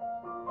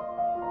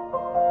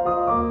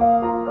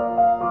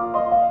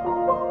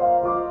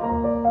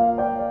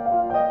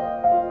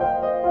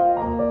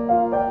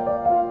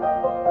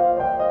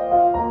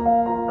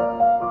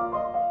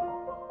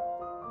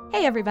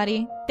 Hey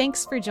everybody,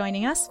 thanks for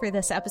joining us for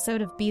this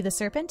episode of Be the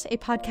Serpent, a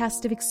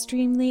podcast of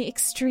extremely,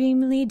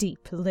 extremely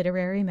deep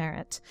literary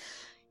merit.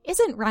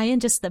 Isn't Ryan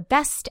just the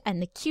best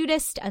and the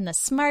cutest and the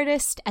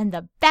smartest and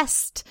the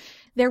best?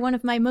 They're one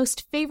of my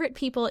most favorite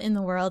people in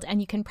the world,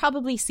 and you can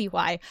probably see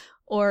why,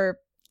 or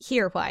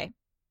hear why,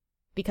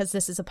 because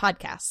this is a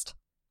podcast.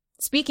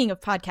 Speaking of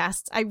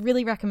podcasts, I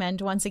really recommend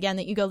once again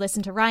that you go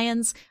listen to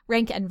Ryan's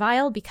Rank and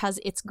Vile because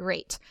it's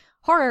great.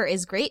 Horror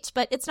is great,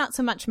 but it's not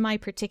so much my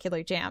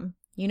particular jam.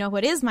 You know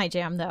what is my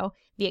jam, though?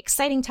 The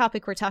exciting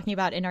topic we're talking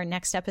about in our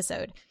next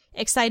episode.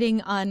 Exciting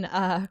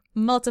on,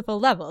 multiple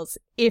levels,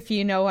 if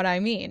you know what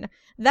I mean.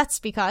 That's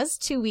because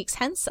 2 weeks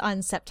hence,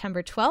 on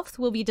September 12th,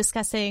 we'll be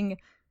discussing,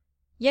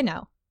 you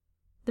know,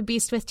 The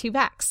Beast with Two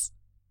Backs.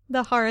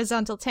 The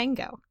Horizontal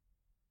Tango.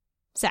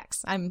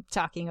 Sex. I'm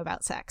talking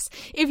about sex.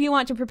 If you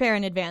want to prepare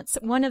in advance,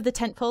 one of the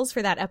tentpoles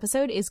for that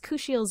episode is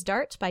Kushiel's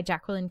Dart by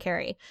Jacqueline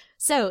Carey.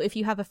 So if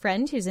you have a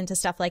friend who's into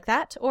stuff like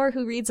that, or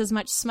who reads as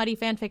much smutty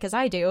fanfic as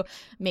I do,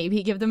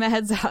 maybe give them a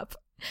heads up.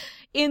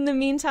 In the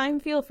meantime,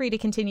 feel free to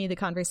continue the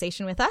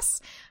conversation with us.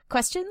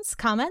 Questions,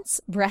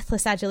 comments,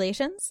 breathless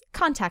adulations?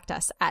 Contact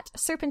us at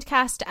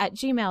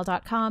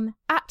serpentcast@gmail.com,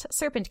 at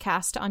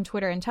serpentcast on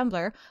Twitter and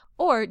Tumblr,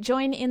 or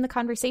join in the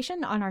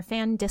conversation on our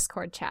fan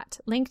Discord chat,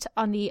 linked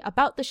on the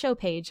About the Show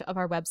page of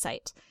our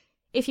website.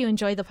 If you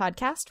enjoy the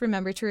podcast,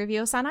 remember to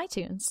review us on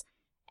iTunes.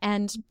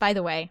 And, by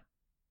the way,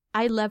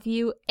 I love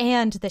you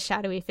and the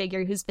shadowy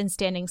figure who's been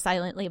standing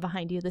silently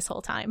behind you this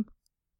whole time.